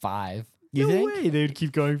at least 5. You no think? way they would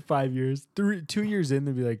keep going 5 years. 2 years in,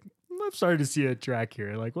 they'd be like, I'm starting to see a track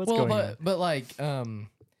here. Like, what's going on? but like,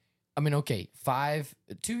 I mean, okay,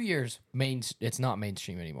 2 years. It's not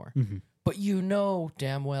mainstream anymore. Mhm. But you know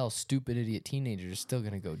damn well, stupid idiot teenagers are still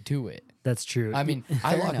gonna go do it. That's true. I mean,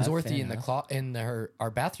 I Fair locked enough, Dorothy fair in the enough. our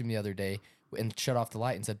bathroom the other day and shut off the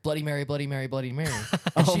light and said, "Bloody Mary, Bloody Mary, Bloody Mary."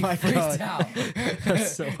 And Oh she my freaked God. out.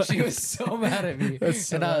 so She was so mad at me. That's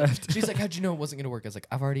so and left. she's like, "How'd you know it wasn't gonna work?" I was like,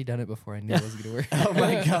 "I've already done it before. I knew it wasn't gonna work." Oh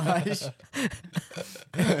my gosh.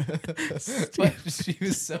 But she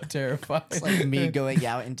was so terrified. It's like me going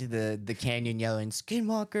out into the canyon yelling,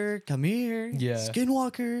 Skinwalker, come here. Yeah.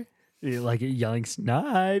 Skinwalker, Yeah, like yelling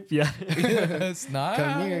snipe. Yeah. It's not.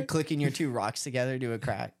 come here. Clicking your 2 rocks together to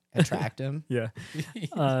attract him. yeah.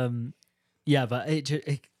 Yeah, but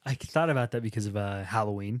I thought about that because of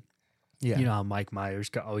Halloween. Yeah. You know how Mike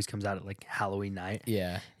Myers always comes out at like Halloween night.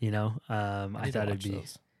 Yeah. You know, need I to thought watch it'd be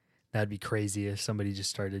those. that'd be crazy if somebody just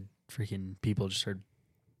started people just started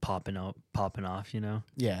popping off. You know,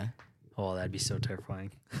 Yeah. oh, that'd be so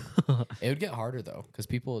terrifying. It would get harder though, because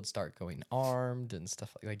people would start going armed and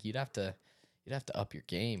stuff like you'd have to up your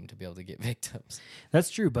game to be able to get victims. That's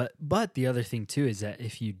true, but the other thing too is that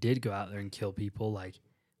if you did go out there and kill people, like,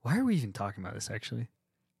 why are we even talking about this? Actually,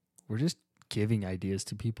 we're just giving ideas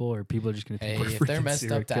to people, or people are just going to Hey, think we're if they're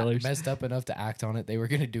freaking messed up enough to act on it, they were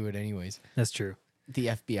gonna do it anyways. That's true. The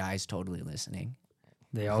FBI is totally listening.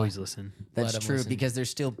 They always listen. That's Let 'em true listen. because they're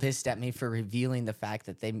still pissed at me for revealing the fact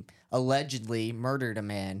that they allegedly murdered a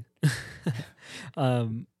man.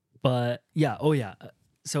 But yeah, oh yeah.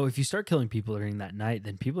 So if you start killing people during that night,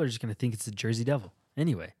 then people are just going to think it's the Jersey Devil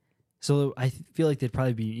anyway. So I feel like they'd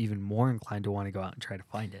probably be even more inclined to want to go out and try to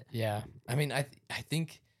find it. Yeah, I mean, I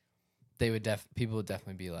think they would people would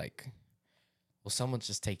definitely be like, well, someone's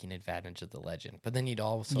just taking advantage of the legend. But then you'd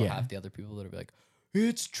also Yeah. have the other people that would be like,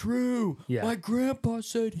 it's true. Yeah. My grandpa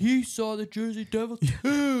said he saw the Jersey Devil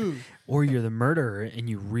too. Or you're the murderer and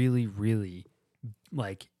you really, really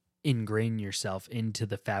like ingrain yourself into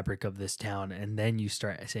the fabric of this town, and then you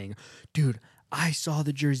start saying, "Dude, I saw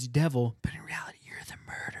the Jersey Devil," but in reality, you're the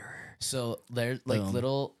murderer. So there's like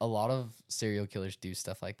Boom. a lot of serial killers do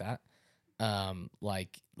stuff like that.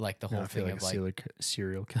 Like the whole I feel thing like of a like,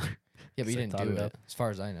 serial killer. yeah, but you I didn't thought do it it, up. as far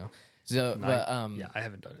as I know. So, No, but yeah, I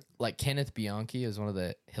haven't done it. like Kenneth Bianchi is one of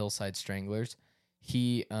the Hillside Stranglers.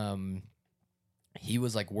 He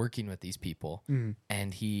was like working with these people,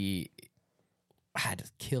 and he had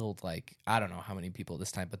killed like I don't know how many people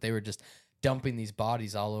this time, but they were just dumping these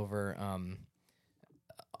bodies all over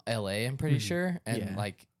L.A. I'm pretty sure, and Yeah.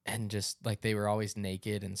 like and just like they were always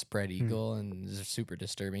naked and spread eagle and it was super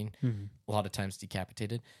disturbing. A lot of times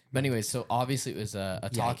decapitated. But anyways, so obviously it was a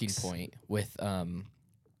talking Yikes. point with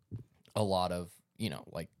a lot of, you know,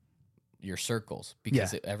 like your circles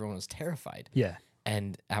because everyone was terrified. Yeah.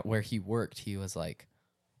 And at where he worked, he was like,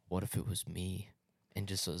 what if it was me? And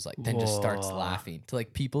just was like, then just starts Whoa. laughing to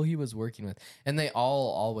like people he was working with. And they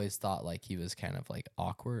all always thought like he was kind of like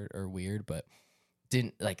awkward or weird, but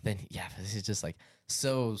didn't like then. Yeah, this is just like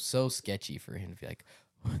so sketchy for him to be like,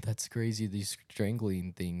 oh, that's crazy. These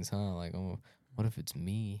strangling things, huh? Like, oh, what if it's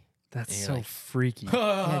me? That's And so you're like, freaky.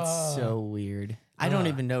 That's so weird. I don't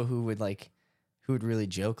even know who would really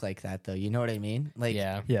joke like that though. You know what I mean? Like,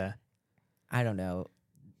 yeah. Yeah. I don't know.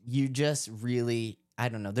 You just really, I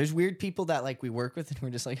don't know. There's weird people that like we work with and we're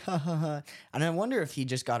just like, ha ha ha. And I wonder if he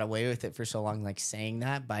just got away with it for so long, like saying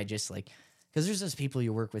that by just like, because there's those people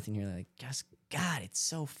you work with and you're like, God, it's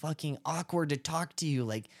so fucking awkward to talk to you.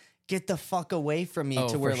 Like, get the fuck away from me Oh,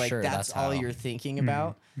 to where for like sure. that's That's all how- you're thinking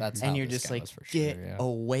about. That's And how you're this just guy like, was for get sure, yeah.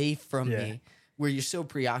 away from Yeah. me. Where you're so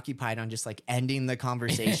preoccupied on just like ending the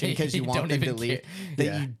conversation because you You want don't them to even leave care. that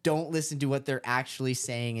Yeah. you don't listen to what they're actually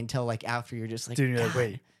saying until like after you're just like, Dude, you're like, "God."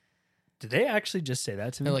 wait, did they actually just say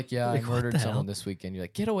that to me? They're like, yeah, I Like, what murdered the someone hell? this weekend. You're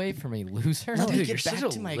like, get away from me, loser. No, Dude, get You're back such a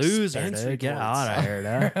to my loser, expense dude. Get reports. out of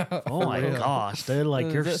here, dude. Oh my real. gosh, dude.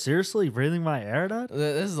 Like, you're This- seriously breathing my air, dude?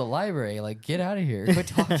 This is the library. Like, get out of here. Quit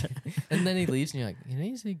talking. And then he leaves, and you're like, you know,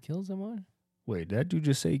 you say kill someone? Wait, did that dude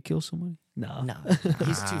just say kill somebody? No. No,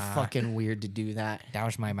 he's too fucking weird to do that. That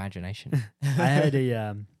was my imagination. I had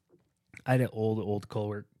an old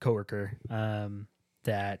coworker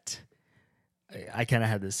that I kind of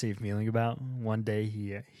had the same feeling about. One day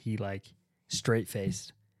he like straight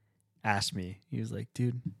faced asked me. He was like,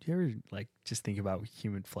 "Dude, do you ever like just think about what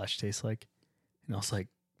human flesh tastes like?" And I was like,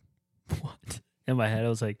 "What?" In my head, I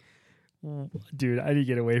was like, "Dude, I need to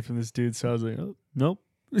get away from this dude." So I was like, "Oh, nope."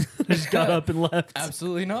 I just got up and left.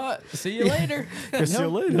 Absolutely not. See you later. See you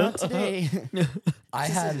later. Not today. I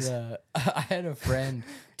had a friend.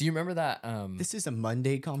 Do you remember that? This is a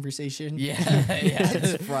Monday conversation. Yeah, yeah.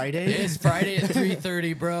 It's Friday. It's Friday at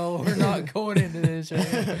 3:30, bro. We're not going into this.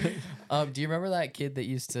 Right? Do you remember that kid that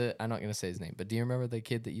used to? I'm not gonna say his name, but do you remember the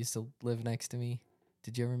kid that used to live next to me?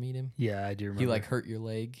 Did you ever meet him? Yeah, I do remember. He like hurt your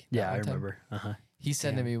leg. that Yeah, I one time? remember. Uh-huh. He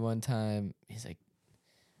said to me one time, he's like,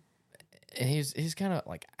 and he's kind of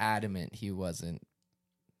like adamant he wasn't.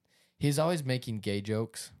 He's always making gay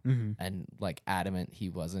jokes Mm-hmm. and like adamant he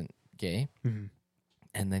wasn't gay. Mm-hmm.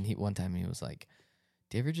 And then one time he was like,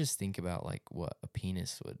 "Do you ever just think about like what a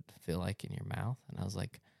penis would feel like in your mouth?" And I was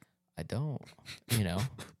like, "I don't," you know.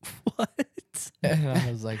 What? And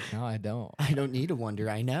I was like, "No, I don't." I don't need to wonder.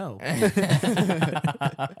 I know.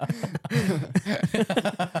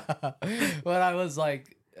 But I was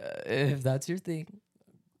like, if that's your thing,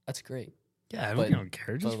 that's great. Yeah, I But- don't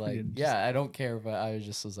care. Just But like, fucking- yeah, I don't care. But I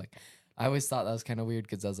was like, I always thought that was kind of weird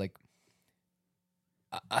because I was like,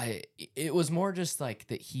 it was more just like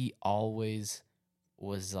that he always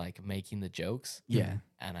was like making the jokes. Yeah.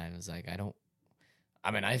 And I was like,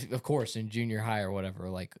 of course in junior high or whatever,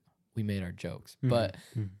 like we made our jokes, Mhm. but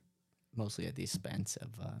Mostly at the expense of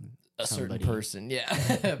a certain somebody. person,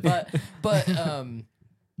 yeah.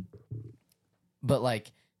 but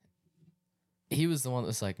like he was the one that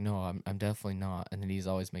was like, no, I'm definitely not. And then he's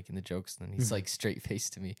always making the jokes, and then he's like straight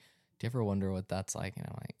faced to me. Do you ever wonder what that's like? And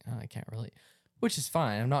I'm like, oh, I can't relate, which is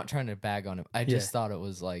fine. I'm not trying to bag on him. I just thought it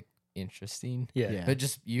was like interesting. Yeah. Yeah. But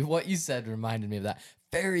just what you said reminded me of that.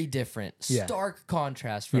 Very different, Yeah. stark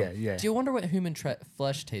contrast from. Yeah. Do you wonder what human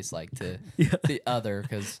flesh tastes like to Yeah. the other?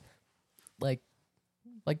 Because,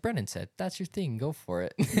 like Brennan said, that's your thing. Go for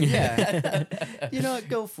it. Yeah. You know what?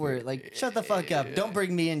 Go for it. Like, shut the fuck up. Don't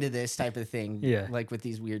bring me into this type of thing. Yeah. Like with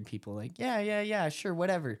these weird people. Like, yeah, sure,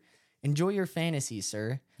 whatever. Enjoy your fantasy,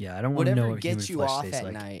 sir. Yeah, I don't want to know Whatever what gets human you flesh off tastes at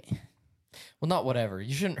like. night. Well, not whatever.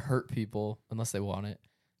 You shouldn't hurt people unless they want it.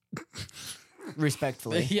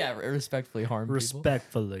 Respectfully. Yeah, respectfully harm people.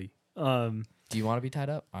 Respectfully. Do you want to be tied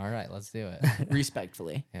up? All right, let's do it.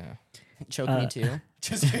 Respectfully. Yeah. Choke me too.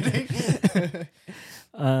 Just kidding.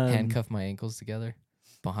 Handcuff my ankles together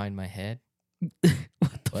behind my head.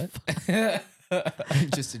 What?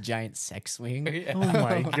 Just a giant sex swing. Oh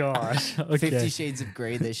my gosh. 50 Okay. Shades of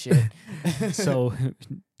Grey, this shit. So,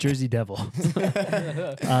 Jersey Devil.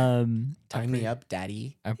 Tie me up,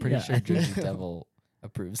 daddy. I'm pretty Yeah. sure Jersey Devil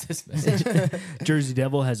approves this message. Jersey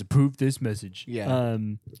Devil has approved this message. Yeah.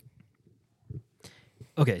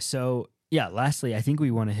 Okay, so yeah, lastly, I think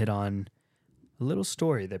we want to hit on a little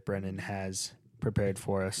story that Brennan has prepared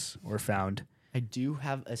for us or found I do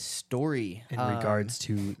have a story in regards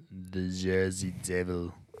to the Jersey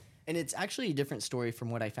Devil. And it's actually a different story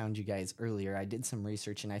from what I found you guys earlier. I did some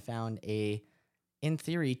research and I found a, in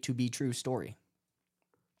theory, to be true story.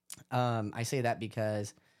 I say that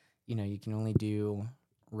because, you can only do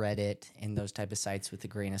Reddit and those type of sites with a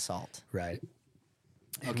grain of salt. Right.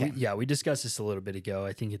 Okay. We discussed this a little bit ago.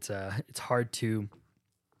 I think it's hard to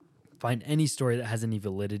find any story that has any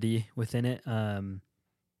validity within it. But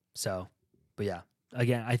yeah,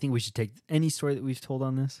 again, I think we should take any story that we've told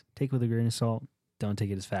on this, take with a grain of salt. Don't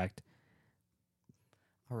take it as fact.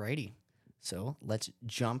 Alrighty. So let's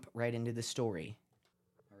jump right into the story.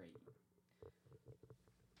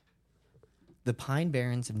 The Pine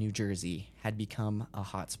Barrens of New Jersey had become a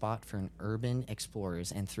hotspot for urban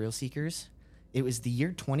explorers and thrill seekers. It was the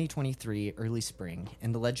year 2023, early spring,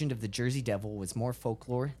 and the legend of the Jersey Devil was more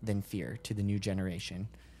folklore than fear to the new generation.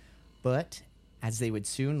 But, as they would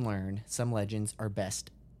soon learn, some legends are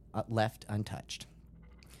best left untouched.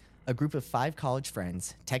 A group of 5 college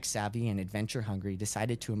friends, tech-savvy and adventure-hungry,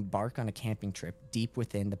 decided to embark on a camping trip deep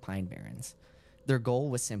within the Pine Barrens. Their goal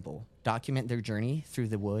was simple: document their journey through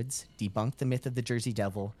the woods, debunk the myth of the Jersey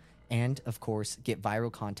Devil, and, of course, get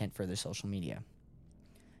viral content for their social media.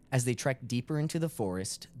 As they trekked deeper into the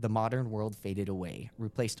forest, the modern world faded away,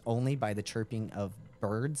 replaced only by the chirping of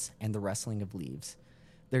birds and the rustling of leaves.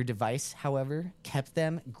 Their device, however, kept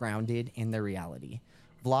them grounded in their reality.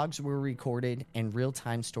 Vlogs were recorded and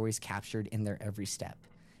real-time stories captured in their every step.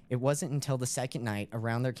 It wasn't until the second night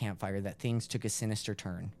around their campfire that things took a sinister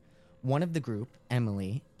turn. One of the group,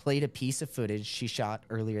 Emily, played a piece of footage she shot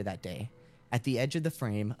earlier that day. At the edge of the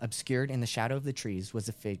frame, obscured in the shadow of the trees, was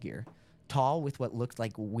a figure, tall with what looked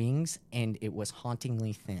like wings, and it was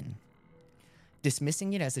hauntingly thin.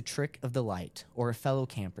 Dismissing it as a trick of the light or a fellow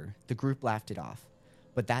camper, the group laughed it off.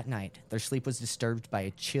 But that night, their sleep was disturbed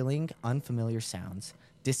by chilling, unfamiliar sounds,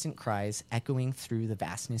 distant cries echoing through the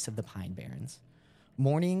vastness of the Pine Barrens.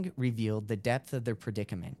 Morning revealed the depth of their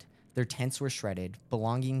predicament. Their tents were shredded,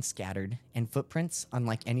 belongings scattered, and footprints,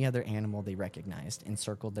 unlike any other animal they recognized,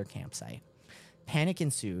 encircled their campsite. Panic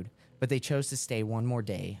ensued, but they chose to stay one more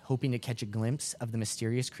day, hoping to catch a glimpse of the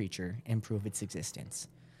mysterious creature and prove its existence.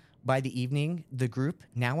 By the evening, the group,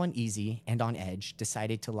 now uneasy and on edge,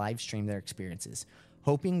 decided to live stream their experiences,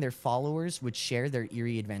 hoping their followers would share their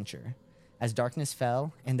eerie adventure. As darkness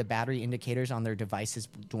fell and the battery indicators on their devices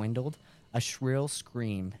dwindled, a shrill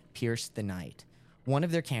scream pierced the night. One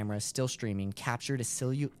of their cameras, still streaming, captured a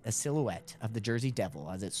silhouette of the Jersey Devil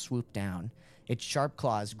as it swooped down, its sharp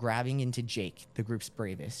claws grabbing into Jake, the group's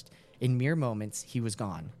bravest. In mere moments, he was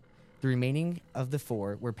gone. The remaining of the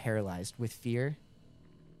 4 were paralyzed with fear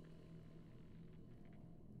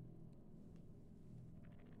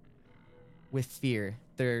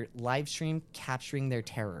their live stream capturing their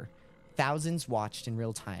terror. Thousands watched in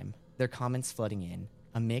real time, their comments flooding in,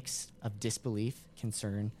 a mix of disbelief,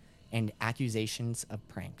 concern, and accusations of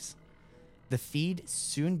pranks. The feed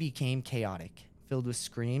soon became chaotic, filled with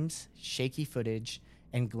screams, shaky footage,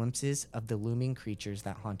 and glimpses of the looming creatures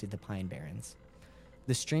that haunted the Pine Barrens.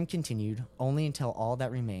 The stream continued only until all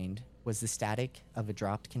that remained was the static of a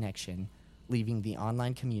dropped connection, leaving the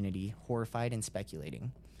online community horrified and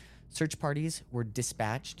speculating. Search parties were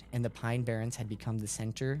dispatched, and the Pine Barrens had become the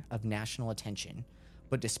center of national attention.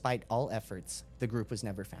 But despite all efforts, the group was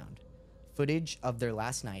never found. Footage of their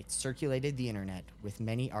last night circulated the internet, with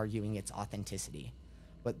many arguing its authenticity.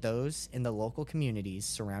 But those in the local communities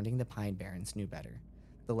surrounding the Pine Barrens knew better.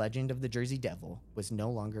 The legend of the Jersey Devil was no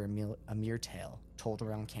longer a mere tale told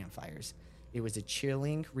around campfires. It was a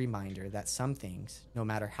chilling reminder that some things, no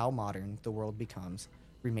matter how modern the world becomes,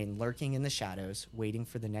 remain lurking in the shadows, waiting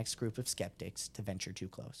for the next group of skeptics to venture too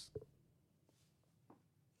close.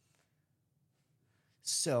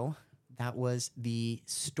 So that was the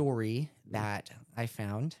story that I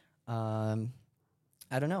found. I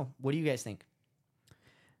don't know. What do you guys think?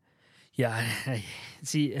 Yeah,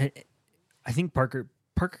 I think Parker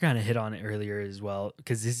kind of hit on it earlier as well,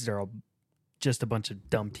 because these are all just a bunch of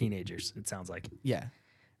dumb teenagers, it sounds like. Yeah.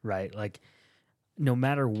 Right? Like, no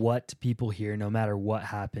matter what people hear, no matter what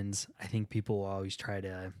happens, I think people will always try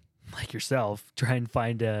to, like yourself, try and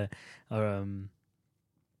find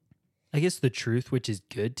I guess the truth, which is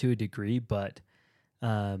good to a degree, but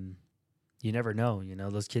you never know. You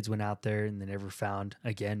know, those kids went out there and they never found,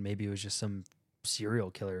 again, maybe it was just some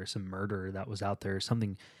serial killer or some murderer that was out there,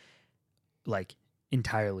 something like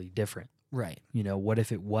entirely different. Right. You know, what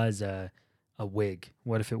if it was a wig?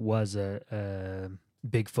 What if it was a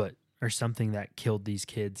Bigfoot or something that killed these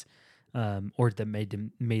kids, or that made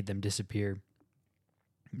them disappear?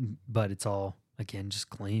 But it's all, again, just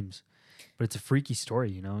claims. But it's a freaky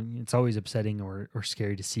story, you know. It's always upsetting or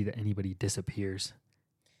scary to see that anybody disappears.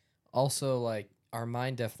 Also, like, our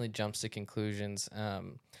mind definitely jumps to conclusions.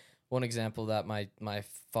 One example that my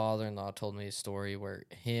father-in-law told me a story where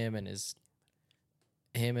him and his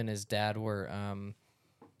dad were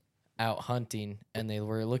out hunting, and they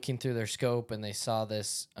were looking through their scope, and they saw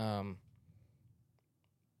this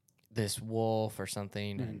this wolf or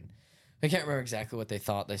something, and I can't remember exactly what they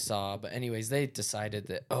thought they saw, but anyways, they decided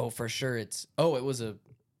that for sure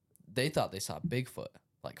they thought they saw Bigfoot,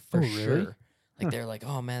 like for Oh, really? sure. Like they're like,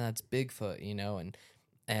 oh man, that's Bigfoot,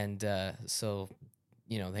 and so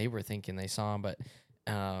they were thinking they saw him, but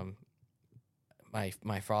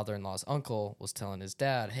my father-in-law's uncle was telling his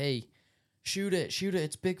dad, hey, shoot it,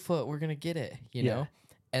 it's Bigfoot, we're gonna get it, you know.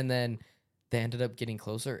 And then they ended up getting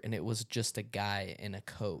closer, and it was just a guy in a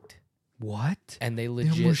coat, What? and they They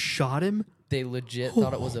legit almost shot him?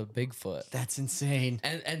 thought it was a Bigfoot. That's insane.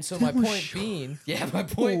 And so They my almost point shot- being,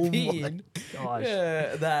 Oh my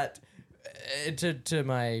gosh. that to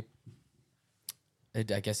my, I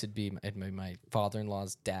guess it'd be my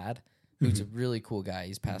father-in-law's dad, who's a really cool guy.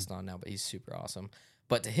 He's passed on now, but he's super awesome.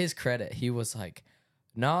 But to his credit, he was like,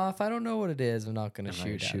 nah, if I don't know what it is, I'm not going to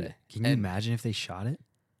shoot at it. Can you And- imagine if they shot it?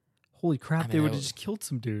 Holy crap, mean, they I would have would- just killed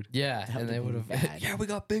some dude. Yeah, That and they would would've have, been bad. yeah, we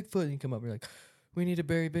got Bigfoot. And you come up, you're like, we need to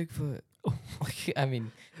bury Bigfoot. Like, I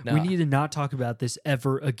mean, no. We need to not talk about this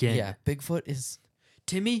ever again. Yeah, Bigfoot is,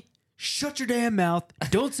 Timmy, shut your damn mouth.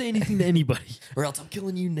 Don't say anything to anybody. or else I'm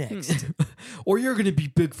killing you next. Or you're going to be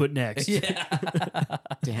Bigfoot next. Yeah.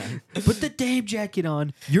 Damn. Put the damn jacket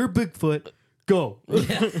on. You're Bigfoot. Go.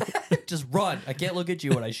 Yeah. Just run. I can't look at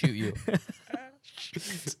you when I shoot you.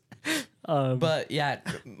 But yeah,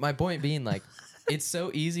 my point being, like, it's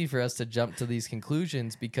so easy for us to jump to these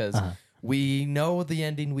conclusions because we know the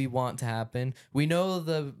ending we want to happen. We know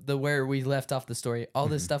the where we left off the story. All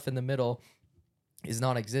this stuff in the middle is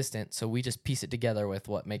non-existent, so we just piece it together with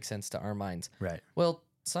what makes sense to our minds. Right. Well,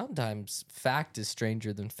 sometimes fact is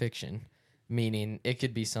stranger than fiction, meaning it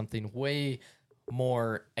could be something way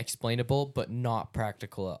more explainable but not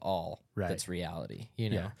practical at all. Right. That's reality, you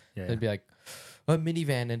know. Yeah, It'd be like a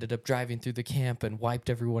minivan ended up driving through the camp and wiped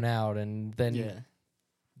everyone out, and then Yeah.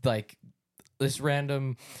 like this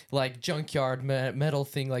random like junkyard metal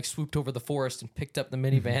thing like swooped over the forest and picked up the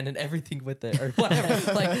minivan and everything with it or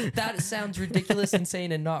whatever. Like that sounds ridiculous,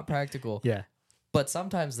 insane, and not practical. Yeah. But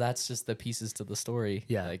sometimes that's just the pieces to the story.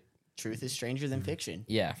 Yeah. Like, Truth is stranger than fiction.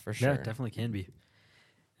 yeah, for sure. Yeah, it definitely can be.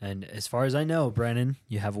 And as far as I know, Brandon,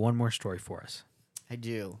 you have one more story for us. I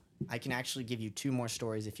do. I can actually give you 2 more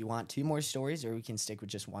stories if you want 2 more stories, or we can stick with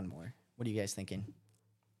just 1 more. What are you guys thinking?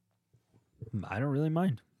 I don't really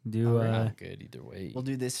mind. Do I'm good either way. We'll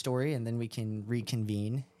do this story and then we can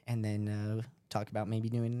reconvene and then talk about maybe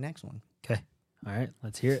doing the next one. okay. All right,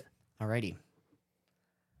 let's hear it. Alrighty.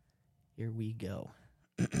 Here we go.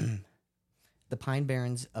 The Pine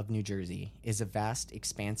Barrens of New Jersey is a vast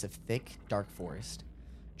expanse of thick, dark forest.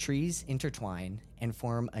 Trees intertwine and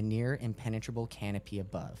form a near impenetrable canopy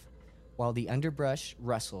above. While the underbrush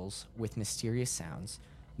rustles with mysterious sounds,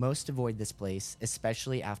 most avoid this place,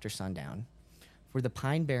 especially after sundown. For the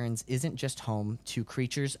Pine Barrens isn't just home to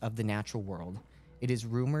creatures of the natural world. It is a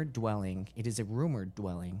rumored dwelling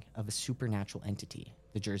of a supernatural entity,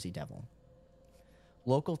 the Jersey Devil.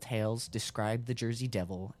 Local tales describe the Jersey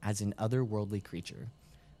Devil as an otherworldly creature,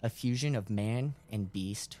 a fusion of man and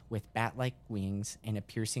beast with bat-like wings and a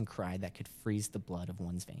piercing cry that could freeze the blood of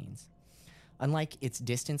one's veins. Unlike its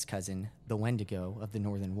distant cousin, the Wendigo of the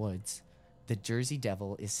northern woods, the Jersey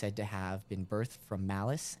Devil is said to have been birthed from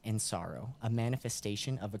malice and sorrow, a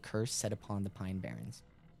manifestation of a curse set upon the Pine Barrens.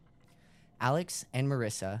 Alex and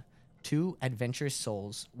Marissa, 2 adventurous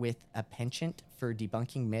souls with a penchant for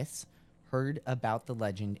debunking myths, heard about the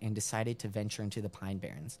legend and decided to venture into the Pine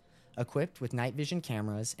Barrens. Equipped with night vision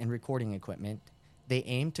cameras and recording equipment, they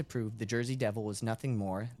aimed to prove the Jersey Devil was nothing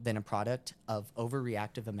more than a product of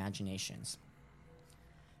overreactive imaginations.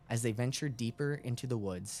 As they ventured deeper into the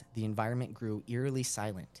woods, the environment grew eerily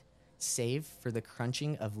silent, save for the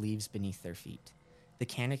crunching of leaves beneath their feet. The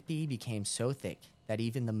canopy became so thick that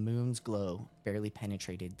even the moon's glow barely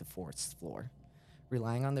penetrated the forest's floor.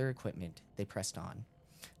 Relying on their equipment, they pressed on.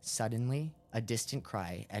 Suddenly, a distant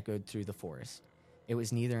cry echoed through the forest. It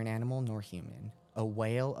was neither an animal nor human, a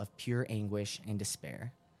wail of pure anguish and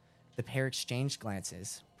despair. The pair exchanged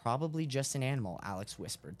glances. Probably just an animal, Alex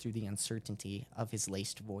whispered through the uncertainty of his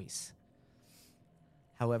laced voice.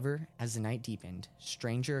 However, as the night deepened,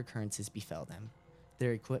 stranger occurrences befell them.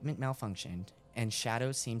 Their equipment malfunctioned, and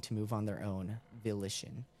shadows seemed to move on their own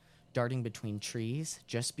volition, darting between trees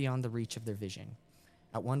just beyond the reach of their vision.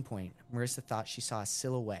 At one point, Marissa thought she saw a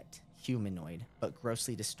silhouette, humanoid, but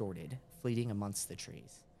grossly distorted, fleeting amongst the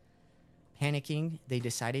trees. Panicking, they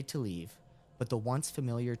decided to leave, but the once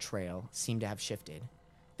familiar trail seemed to have shifted.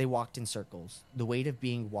 They walked in circles, the weight of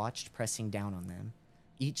being watched pressing down on them.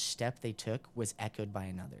 Each step they took was echoed by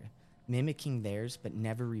another, mimicking theirs but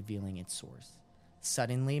never revealing its source.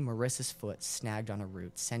 Suddenly, Marissa's foot snagged on a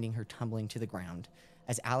root, sending her tumbling to the ground.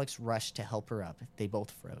 As Alex rushed to help her up, they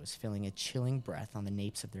both froze, feeling a chilling breath on the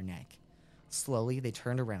napes of their neck. Slowly, they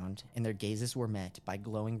turned around, and their gazes were met by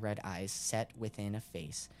glowing red eyes set within a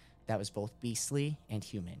face that was both beastly and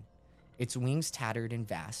human. Its wings, tattered and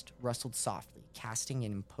vast, rustled softly, casting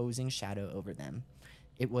an imposing shadow over them.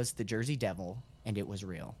 It was the Jersey Devil, and it was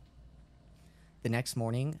real. The next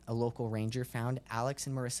morning, a local ranger found Alex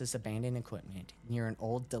and Marissa's abandoned equipment near an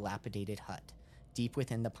old, dilapidated hut, deep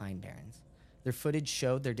within the Pine Barrens. Their footage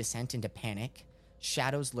showed their descent into panic,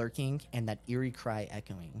 shadows lurking, and that eerie cry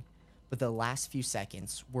echoing. But the last few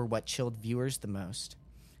seconds were what chilled viewers the most.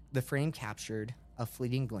 The frame captured a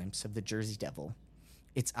fleeting glimpse of the Jersey Devil,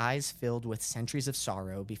 its eyes filled with centuries of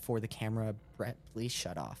sorrow before the camera abruptly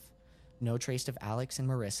shut off. No trace of Alex and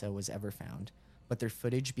Marissa was ever found, but their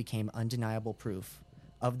footage became undeniable proof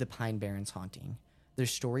of the Pine Barrens haunting. Their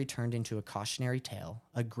story turned into a cautionary tale,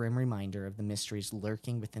 a grim reminder of the mysteries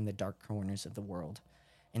lurking within the dark corners of the world.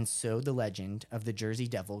 And so the legend of the Jersey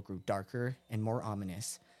Devil grew darker and more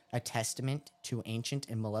ominous, a testament to ancient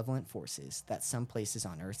and malevolent forces that some places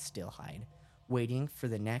on Earth still hide, waiting for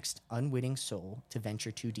the next unwitting soul to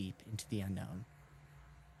venture too deep into the unknown.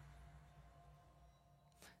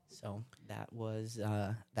 So that was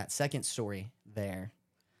that second story there.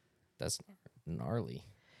 That's gnarly.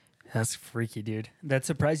 That's freaky, dude. That's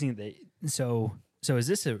surprising. So is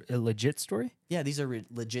this a legit story? Yeah, these are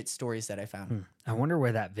legit stories that I found. I wonder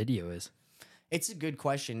where that video is. It's a good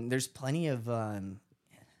question. There's plenty of,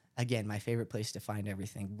 again, my favorite place to find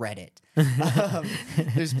everything, Reddit.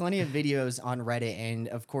 There's plenty of videos on Reddit, and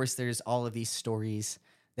of course, there's all of these stories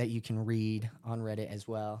that you can read on Reddit as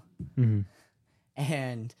well. Mm-hmm.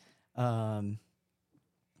 And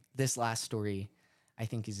this last story, I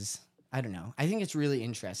think is, I don't know. I think it's really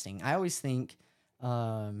interesting. I always think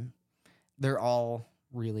they're all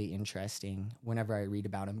really interesting whenever I read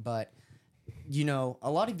about them. But, you know,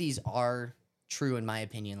 a lot of these are true in my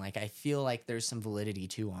opinion. Like, I feel like there's some validity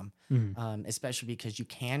to them, especially because you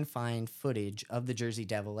can find footage of the Jersey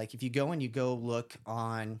Devil. Like, if you go and you go look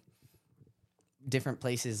on different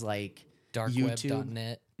places like YouTube.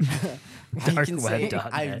 Darkweb.net. I can say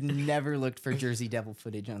Darkweb.net. I've never looked for Jersey Devil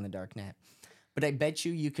footage on the darknet, but I bet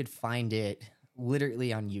you could find it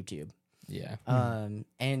literally on YouTube. Yeah.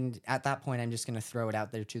 And at that point, I'm just going to throw it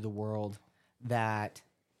out there to the world that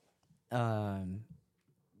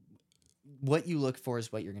what you look for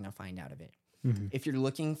is what you're going to find out of it. Mm-hmm. If you're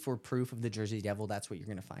looking for proof of the Jersey Devil, that's what you're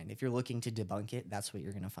going to find. If you're looking to debunk it, that's what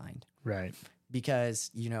you're going to find. Right. Because,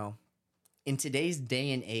 you know, in today's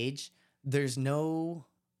day and age,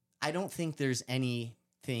 I don't think there's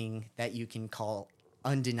anything that you can call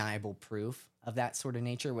undeniable proof of that sort of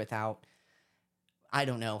nature without, I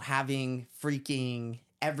don't know, having freaking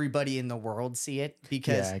everybody in the world see it.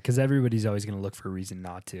 Because everybody's always going to look for a reason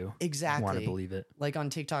not to. Exactly. Want to believe it. Like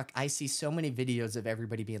on TikTok, I see so many videos of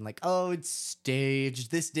everybody being like, oh, it's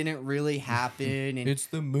staged. This didn't really happen. And It's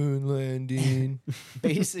the moon landing.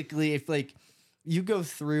 basically, if like you go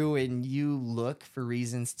through and you look for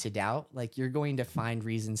reasons to doubt, like you're going to find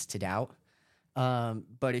reasons to doubt.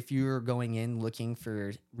 But if you're going in looking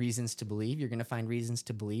for reasons to believe, you're going to find reasons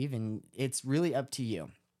to believe, and it's really up to you.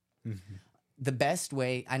 Mm-hmm. The best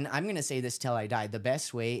way, and I'm going to say this till I die, the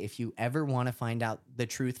best way, if you ever want to find out the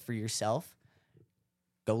truth for yourself,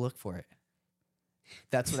 go look for it.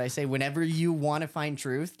 That's what I say. Whenever you want to find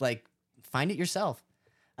truth, like, find it yourself.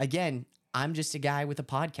 Again, I'm just a guy with a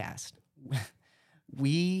podcast.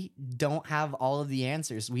 We don't have all of the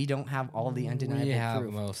answers. We don't have all the undeniable We have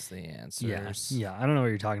proof. most of the answers. Yeah. I don't know what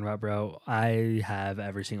you're talking about, bro. I have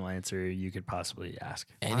every single answer you could possibly ask.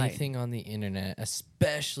 Anything on the internet,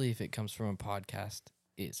 especially if it comes from a podcast,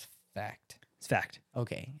 is fact. It's fact.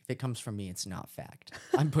 Okay, if it comes from me, it's not fact.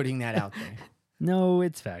 I'm putting that out there. No,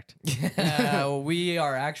 it's fact. We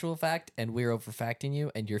are actual fact, and we're over-facting you,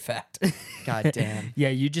 and you're fact. God damn. Yeah,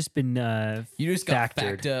 you just been You just got Factored.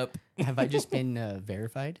 fact up. Have I just been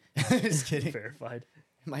verified? Just kidding. verified.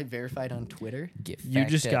 Am I verified on Twitter? Get You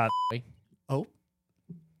just fact up, got boy. Oh.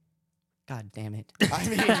 God damn it.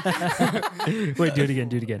 I mean, Wait, do it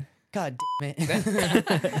again. God damn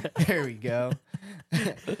it. There we go.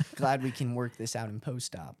 Glad we can work this out in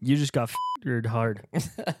post-op. You just got f***ed hard.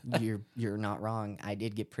 You're not wrong. I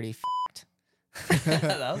did get pretty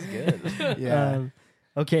That was good. Yeah.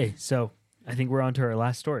 Okay, so I think we're on to our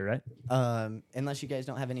last story, right? Unless you guys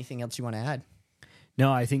don't have anything else you want to add.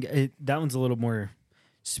 No, I think that one's a little more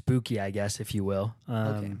spooky, I guess, if you will.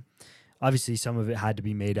 Okay. Obviously, some of it had to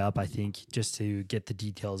be made up, I think, just to get the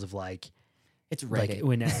details of like It's Reddit.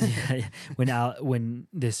 when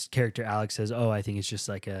this character Alex says, "Oh, I think it's just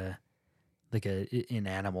like an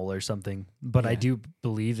animal or something." But I Yeah. do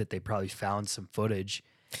believe that they probably found some footage.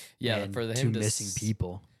 Yeah, and for two him to missing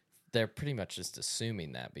people they're pretty much just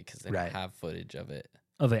assuming that because they Right. don't have footage of it.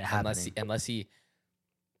 of it happening. Unless he.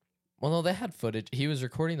 Well, no, they had footage. He was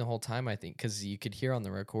recording the whole time, I think, because you could hear on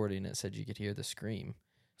the recording. It said you could hear the scream,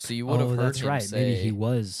 so you would have heard that's him right. say, Maybe he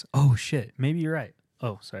was. Oh shit. Maybe you're right.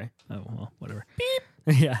 Oh, sorry. Oh well, whatever.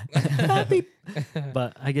 Beep. Yeah. Beep.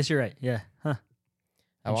 But I guess you're right. Yeah. Huh.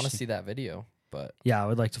 I want to Interesting. see that video, but Yeah, I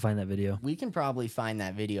would like to find that video. We can probably find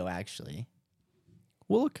that video actually.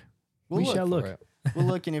 We'll look. We'll We look shall for look. it. We'll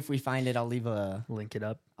look, and if we find it, I'll Link it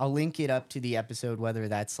up. link it up to the episode, whether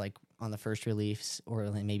that's like on the first release or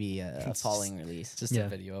like maybe a It's following release. It's just Yeah. a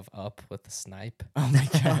video of Up with the snipe. Oh my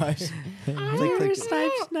gosh. Click, click.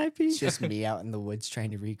 snipey. It's just me out in the woods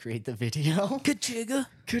trying to recreate the video. Good jigger.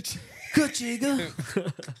 Good jigger.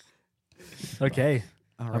 Okay.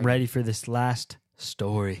 All I'm right. ready for this last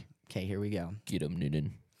story. Okay, here we go. Get him,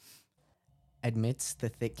 Noonan. Amidst the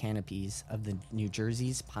thick canopies of the New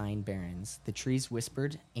Jersey's pine barrens, the trees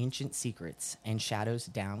whispered ancient secrets, and shadows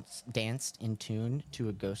danced in tune to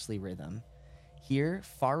a ghostly rhythm. Here,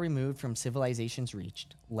 far removed from civilization's reach,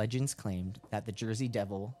 legends claimed that the Jersey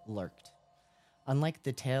Devil lurked. Unlike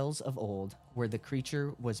the tales of old, where the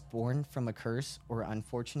creature was born from a curse or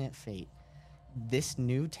unfortunate fate, this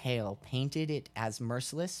new tale painted it as a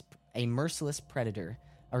merciless predator,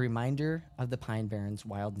 a reminder of the Pine Barrens'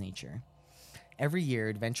 wild nature. Every year,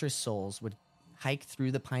 adventurous souls would hike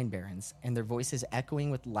through the Pine Barrens, and their voices echoing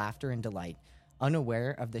with laughter and delight,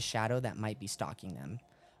 unaware of the shadow that might be stalking them.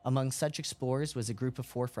 Among such explorers was a group of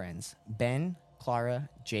 4 friends: Ben, Clara,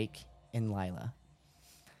 Jake, and Lila.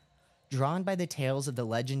 Drawn by the tales of the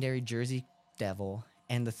legendary Jersey Devil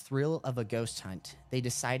and the thrill of a ghost hunt, they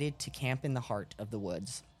decided to camp in the heart of the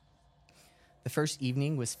woods. The first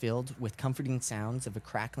evening was filled with comforting sounds of a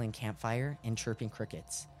crackling campfire and chirping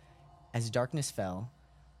crickets. As darkness fell,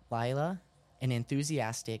 Lila, an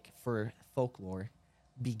enthusiast for folklore,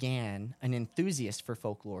 began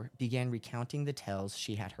recounting the tales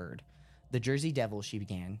she had heard. The Jersey Devil, she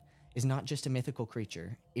began, is not just a mythical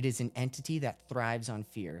creature. It is an entity that thrives on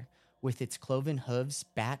fear. With its cloven hooves,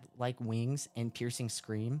 bat-like wings, and piercing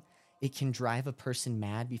scream, it can drive a person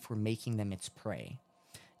mad before making them its prey.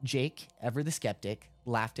 Jake, ever the skeptic,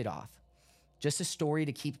 laughed it off. Just a story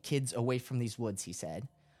to keep kids away from these woods, he said.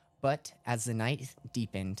 But as the night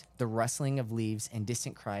deepened, the rustling of leaves and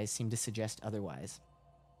distant cries seemed to suggest otherwise.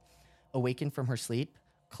 Awakened from her sleep,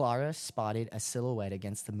 Clara spotted a silhouette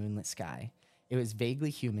against the moonlit sky. It was vaguely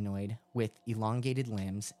humanoid, with elongated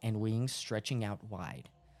limbs and wings stretching out wide.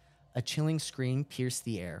 A chilling scream pierced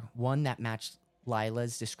the air, one that matched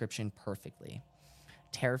Lila's description perfectly.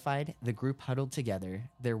 Terrified, the group huddled together,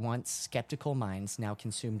 their once skeptical minds now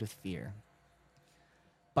consumed with fear.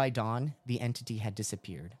 By dawn, the entity had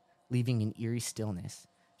disappeared, leaving an eerie stillness.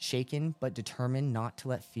 Shaken but determined not to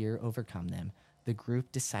let fear overcome them, the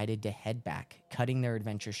group decided to head back, cutting their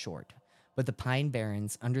adventure short. But the Pine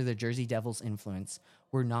Barrens, under the Jersey Devil's influence,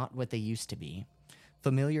 were not what they used to be.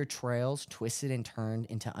 Familiar trails twisted and turned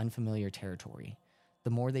into unfamiliar territory. The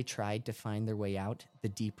more they tried to find their way out, the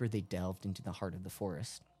deeper they delved into the heart of the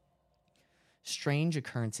forest. Strange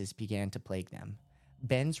occurrences began to plague them.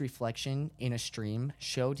 Ben's reflection in a stream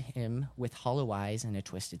showed him with hollow eyes and a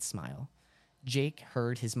twisted smile. Jake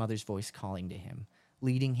heard his mother's voice calling to him,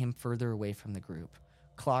 leading him further away from the group.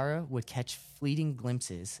 Clara would catch fleeting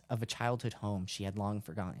glimpses of a childhood home she had long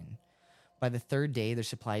forgotten. By the 3rd day, their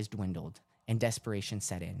supplies dwindled, and desperation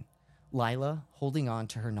set in. Lila, holding on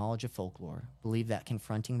to her knowledge of folklore, believed that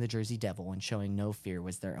confronting the Jersey Devil and showing no fear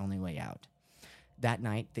was their only way out. That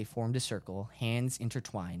night, they formed a circle, hands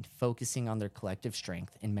intertwined, focusing on their collective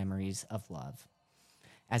strength and memories of love.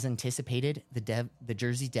 As anticipated, the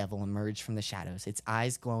Jersey Devil emerged from the shadows, its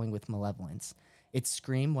eyes glowing with malevolence. Its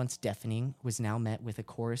scream, once deafening, was now met with a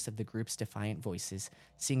chorus of the group's defiant voices,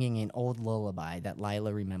 singing an old lullaby that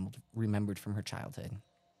Lila remembered from her childhood.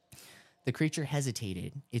 The creature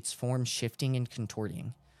hesitated, its form shifting and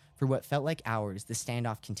contorting. For what felt like hours, the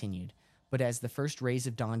standoff continued. But as the first rays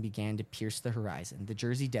of dawn began to pierce the horizon, the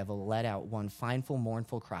Jersey Devil let out one final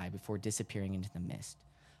mournful cry before disappearing into the mist.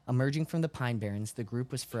 Emerging from the Pine Barrens, the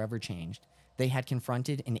group was forever changed. They had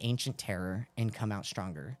confronted an ancient terror and come out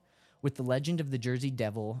stronger. With the legend of the Jersey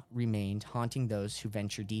Devil remained haunting those who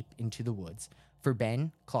venture deep into the woods. For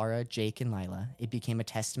Ben, Clara, Jake, and Lila, it became a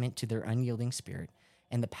testament to their unyielding spirit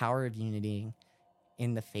and the power of unity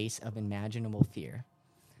in the face of imaginable fear.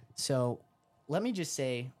 So let me just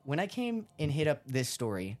say, when I came and hit up this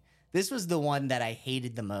story, this was the one that I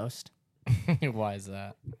hated the most. Why is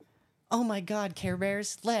that? Oh my God, Care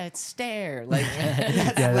Bears, let's stare. Like,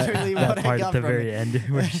 that's literally that what I part got at the from very it. end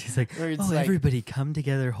where she's like, Where it's "Oh, like- everybody come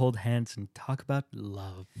together, hold hands, and talk about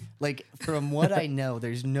love." Like, from what I know,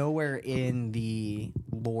 there's nowhere in the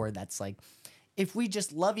lore that's like, if we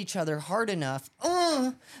just love each other hard enough,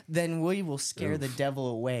 then we will scare the devil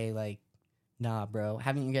away. Like, nah, bro.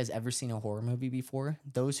 Haven't you guys ever seen a horror movie before?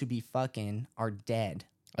 Those who be fucking are dead.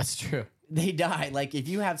 That's true. They die. Like, if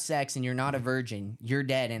you have sex and you're not a virgin, you're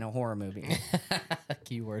dead in a horror movie.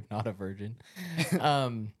 Keyword, not a virgin.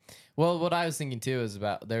 Well, what I was thinking too is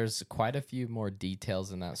about there's quite a few more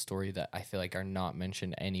details in that story that I feel like are not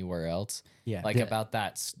mentioned anywhere else. Yeah. Like about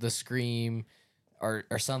the scream or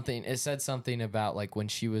something. It said something about like when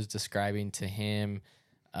she was describing to him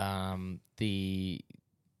the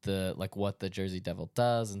like what the Jersey Devil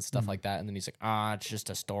does and stuff like that, and then he's like, it's just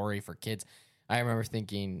a story for kids. I remember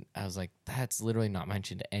thinking, I was like, that's literally not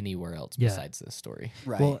mentioned anywhere else besides this story.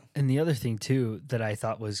 Right. Well, and the other thing too that I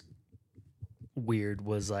thought was weird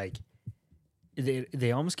was like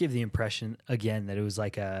they almost gave the impression again that it was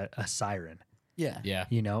like a siren, yeah. Yeah.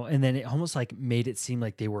 you know, and then it almost like made it seem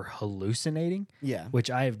like they were hallucinating, Yeah. which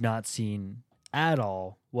I have not seen at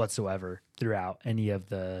all whatsoever throughout any of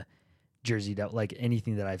the Jersey Devil, like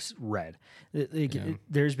anything that I've read. It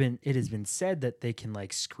has been said that they can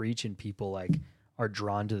like screech and people like are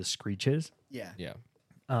drawn to the screeches. Yeah. Yeah.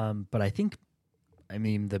 But I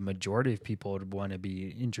mean, the majority of people would want to be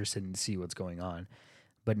interested in see what's going on.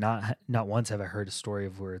 But not once have I heard a story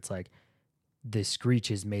of where it's like the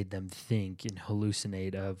screeches made them think and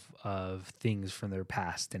hallucinate of things from their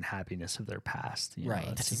past and happiness of their past. You know, Right.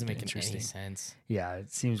 it That seems doesn't make interesting. any sense. Yeah,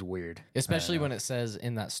 it seems weird. Especially when it says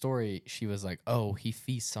in that story, she was like, "Oh, he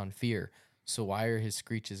feasts on fear. So why are his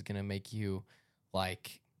screeches gonna make you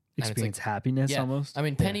like and it's experience like, happiness almost. I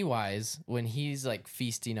mean, Yeah. Pennywise, when he's like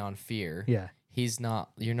feasting on fear, Yeah.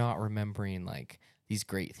 you're not remembering like these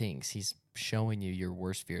great things. He's showing you your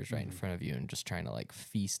worst fears right in front of you and just trying to like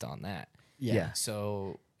feast on that. Yeah.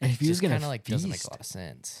 So And it if he was just gonna kind of like doesn't make a feast- lot of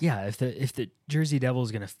sense. Yeah, if the Jersey Devil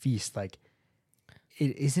is gonna feast, like,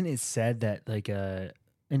 isn't it said that like an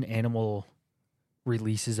animal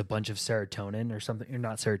releases a bunch of serotonin or something, or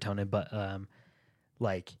not serotonin, but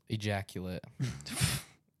like, Ejaculate.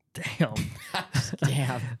 damn,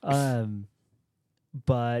 Damn.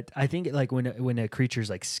 but I think like when a creature's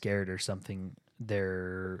like scared or something,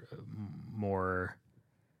 they're more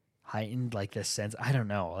heightened, like the sense. I don't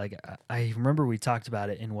know. Like I remember we talked about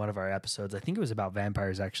it in one of our episodes. I think it was about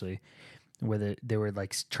vampires actually, where they would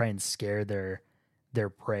like try and scare their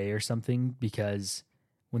prey or something because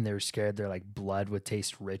when they were scared, their like blood would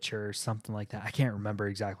taste richer or something like that. I can't remember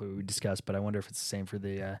exactly what we discussed, but I wonder if it's the same for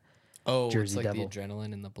the Jersey Jersey it's like Devil. the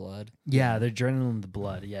adrenaline in the blood. the adrenaline in the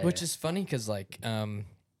blood. Yeah, Which is funny because like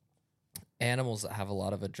animals that have a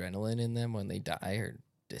lot of adrenaline in them when they die are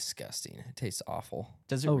disgusting. It tastes awful.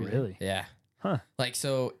 Does it oh really? Yeah. Huh. Like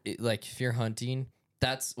so like if you're hunting,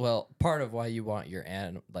 that's part of why you want your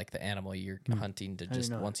the animal you're hunting to didn't just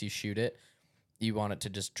know that. once you shoot it, you want it to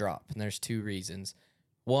just drop. And there's two reasons.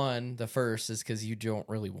 One, the first is because you don't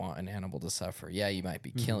really want an animal to suffer. Yeah, you might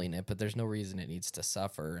be killing it, but there's no reason it needs to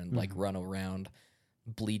suffer and like run around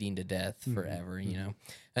bleeding to death forever, you know?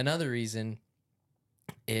 Another reason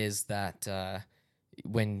is that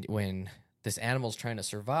when this animal's trying to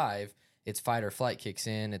survive, its fight or flight kicks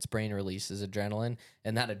in, its brain releases adrenaline,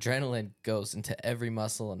 and that adrenaline goes into every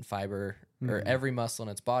muscle and fiber or every muscle in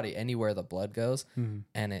its body, anywhere the blood goes,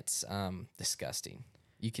 and it's disgusting.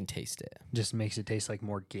 You can taste it. Just makes it taste like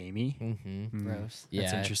more gamey. Mm-hmm. Gross. Yeah,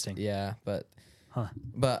 That's interesting. Yeah, but Huh.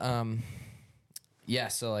 yeah.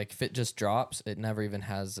 So like, if it just drops, it never even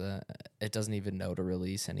has it doesn't even know to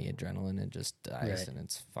release any adrenaline. It just dies, Right. and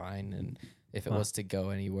it's fine. And if it was to go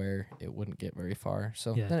anywhere, it wouldn't get very far.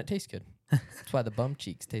 So Yeah. then it tastes good. That's why the bum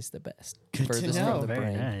cheeks taste the best. Good to Furthest know. from the Very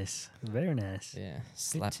brain. nice. Very nice. Yeah,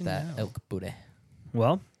 slap to that know. elk booty.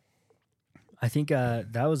 Well, I think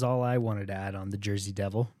that was all I wanted to add on the Jersey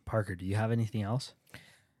Devil. Parker, do you have anything else?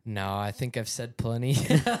 No, I think I've said plenty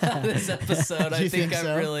this episode. Do you think I've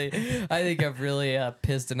so? really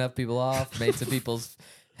pissed enough people off, made some people's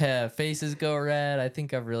faces go red. I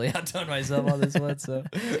think I've really outdone myself on this one. So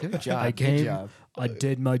Good job. I Good came, job. I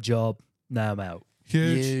did my job. Now I'm out.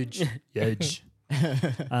 Huge. Huge.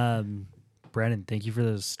 Brandon, thank you for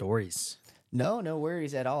those stories. No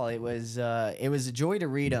worries at all. It was a joy to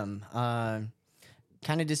read them.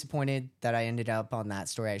 Kind of disappointed that I ended up on that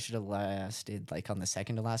story. I should have lasted like on the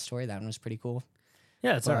second to last story. That one was pretty cool.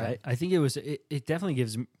 Yeah, it's all But- right. I think it definitely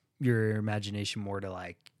gives your imagination more to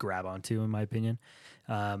like grab onto, in my opinion.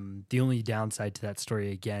 The only downside to that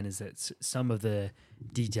story again is that some of the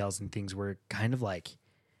details and things were kind of like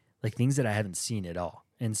things that I haven't seen at all.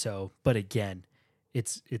 And so, but again,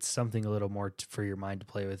 it's something a little more for your mind to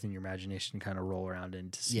play with and your imagination to kind of roll around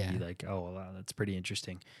and to see Yeah. like, oh, wow, that's pretty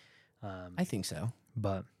interesting. I think so.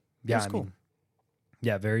 But yeah, That's cool. mean,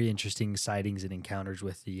 yeah, very interesting sightings and encounters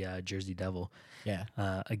with the Jersey Devil. Yeah.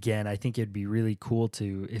 Again, I think it'd be really cool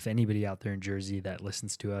to, if anybody out there in Jersey that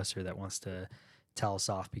listens to us or that wants to tell us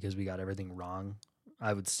off because we got everything wrong,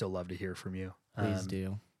 I would still love to hear from you. Please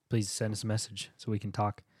do. Please send us a message so we can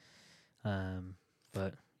talk.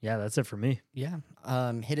 But yeah, that's it for me. Yeah.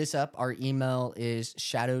 Hit us up. Our email is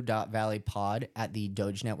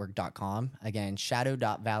shadow.valleypod@thedogenetwork.com. Again,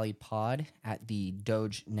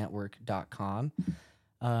 shadow.valleypod@thedogenetwork.com.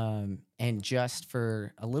 And just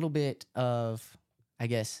for a little bit of, I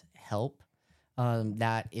guess, help,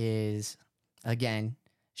 that is, again,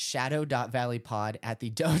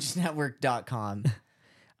 shadow.valleypod@thedogenetwork.com.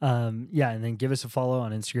 Yeah, and then give us a follow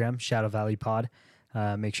on Instagram, Shadow Valley Pod.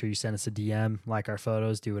 Make sure you send us a DM, like our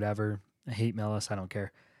photos, do whatever. Hate mail us, I don't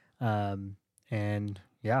care. And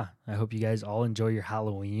yeah, I hope you guys all enjoy your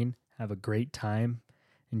Halloween. Have a great time.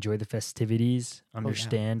 Enjoy the festivities.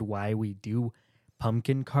 Understand why we do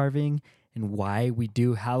pumpkin carving and why we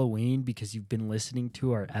do Halloween, because you've been listening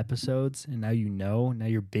to our episodes and now you know. Now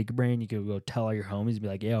you're big brain. You can go tell all your homies and be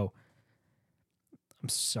like, yo, I'm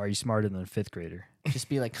sorry, smarter than a fifth grader. Just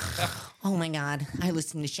be like, oh my God, I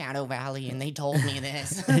listened to Shadow Valley and they told me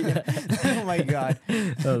this. Oh my God.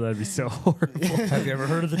 Oh, that'd be so horrible. Have you ever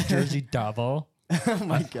heard of the Jersey Devil? Oh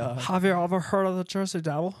my God. Have you ever heard of the Jersey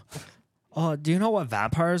Devil? Do you know what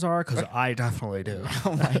vampires are? Because I definitely do.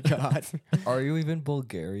 Oh my God. Are you even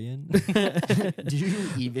Bulgarian? Do you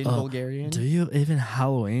even Bulgarian? Do you even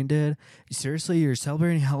Halloween, dude? Seriously, you're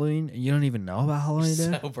celebrating Halloween and you don't even know about Halloween,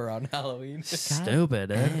 dude? Sober on Halloween.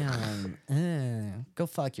 Stupid, dude. Damn. Go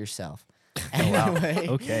fuck yourself. Wow. Anyway,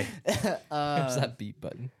 Okay. There's that beat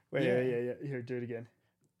button. Wait, Yeah. yeah. Here, do it again.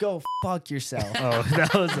 go fuck yourself. Oh,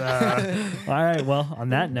 that was all right. Well,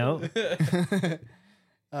 on that note,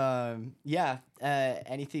 Yeah.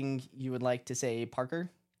 Anything you would like to say, Parker?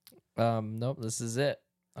 Nope, this is it.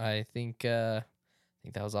 I think that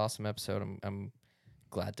was an awesome episode. I'm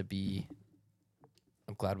glad we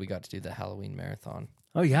got to do the Halloween marathon.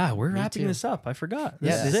 oh yeah, we're Me wrapping too. this up. I forgot.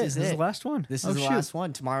 Yeah, this this is is This is it. the last one. This Oh, is the shoot. last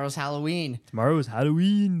one. Tomorrow's Halloween. Tomorrow is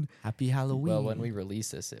Halloween. Happy Halloween. Well, when we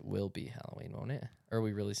release this, it will be Halloween, won't it? Or are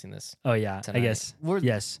we releasing this? Oh yeah, Tonight. I guess. We're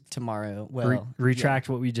Yes. tomorrow. Well, Retract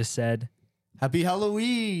what we just said. yeah. Happy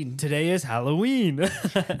Halloween. Today is Halloween.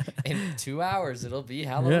 In 2 hours, it'll be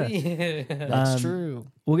Halloween. That's true.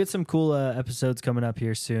 We'll get some cool episodes coming up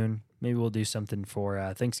here soon. Maybe we'll do something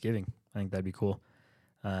for Thanksgiving. I think that'd be cool.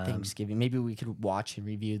 Thanksgiving. Maybe we could watch and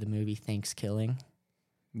review the movie Thanksgiving.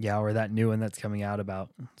 Yeah, or that new one that's coming out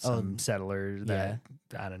about some settler that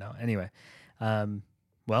I don't know. Anyway,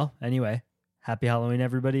 anyway, happy Halloween,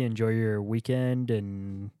 everybody. Enjoy your weekend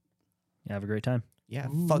and have a great time. Yeah.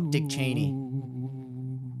 Fuck Dick Cheney.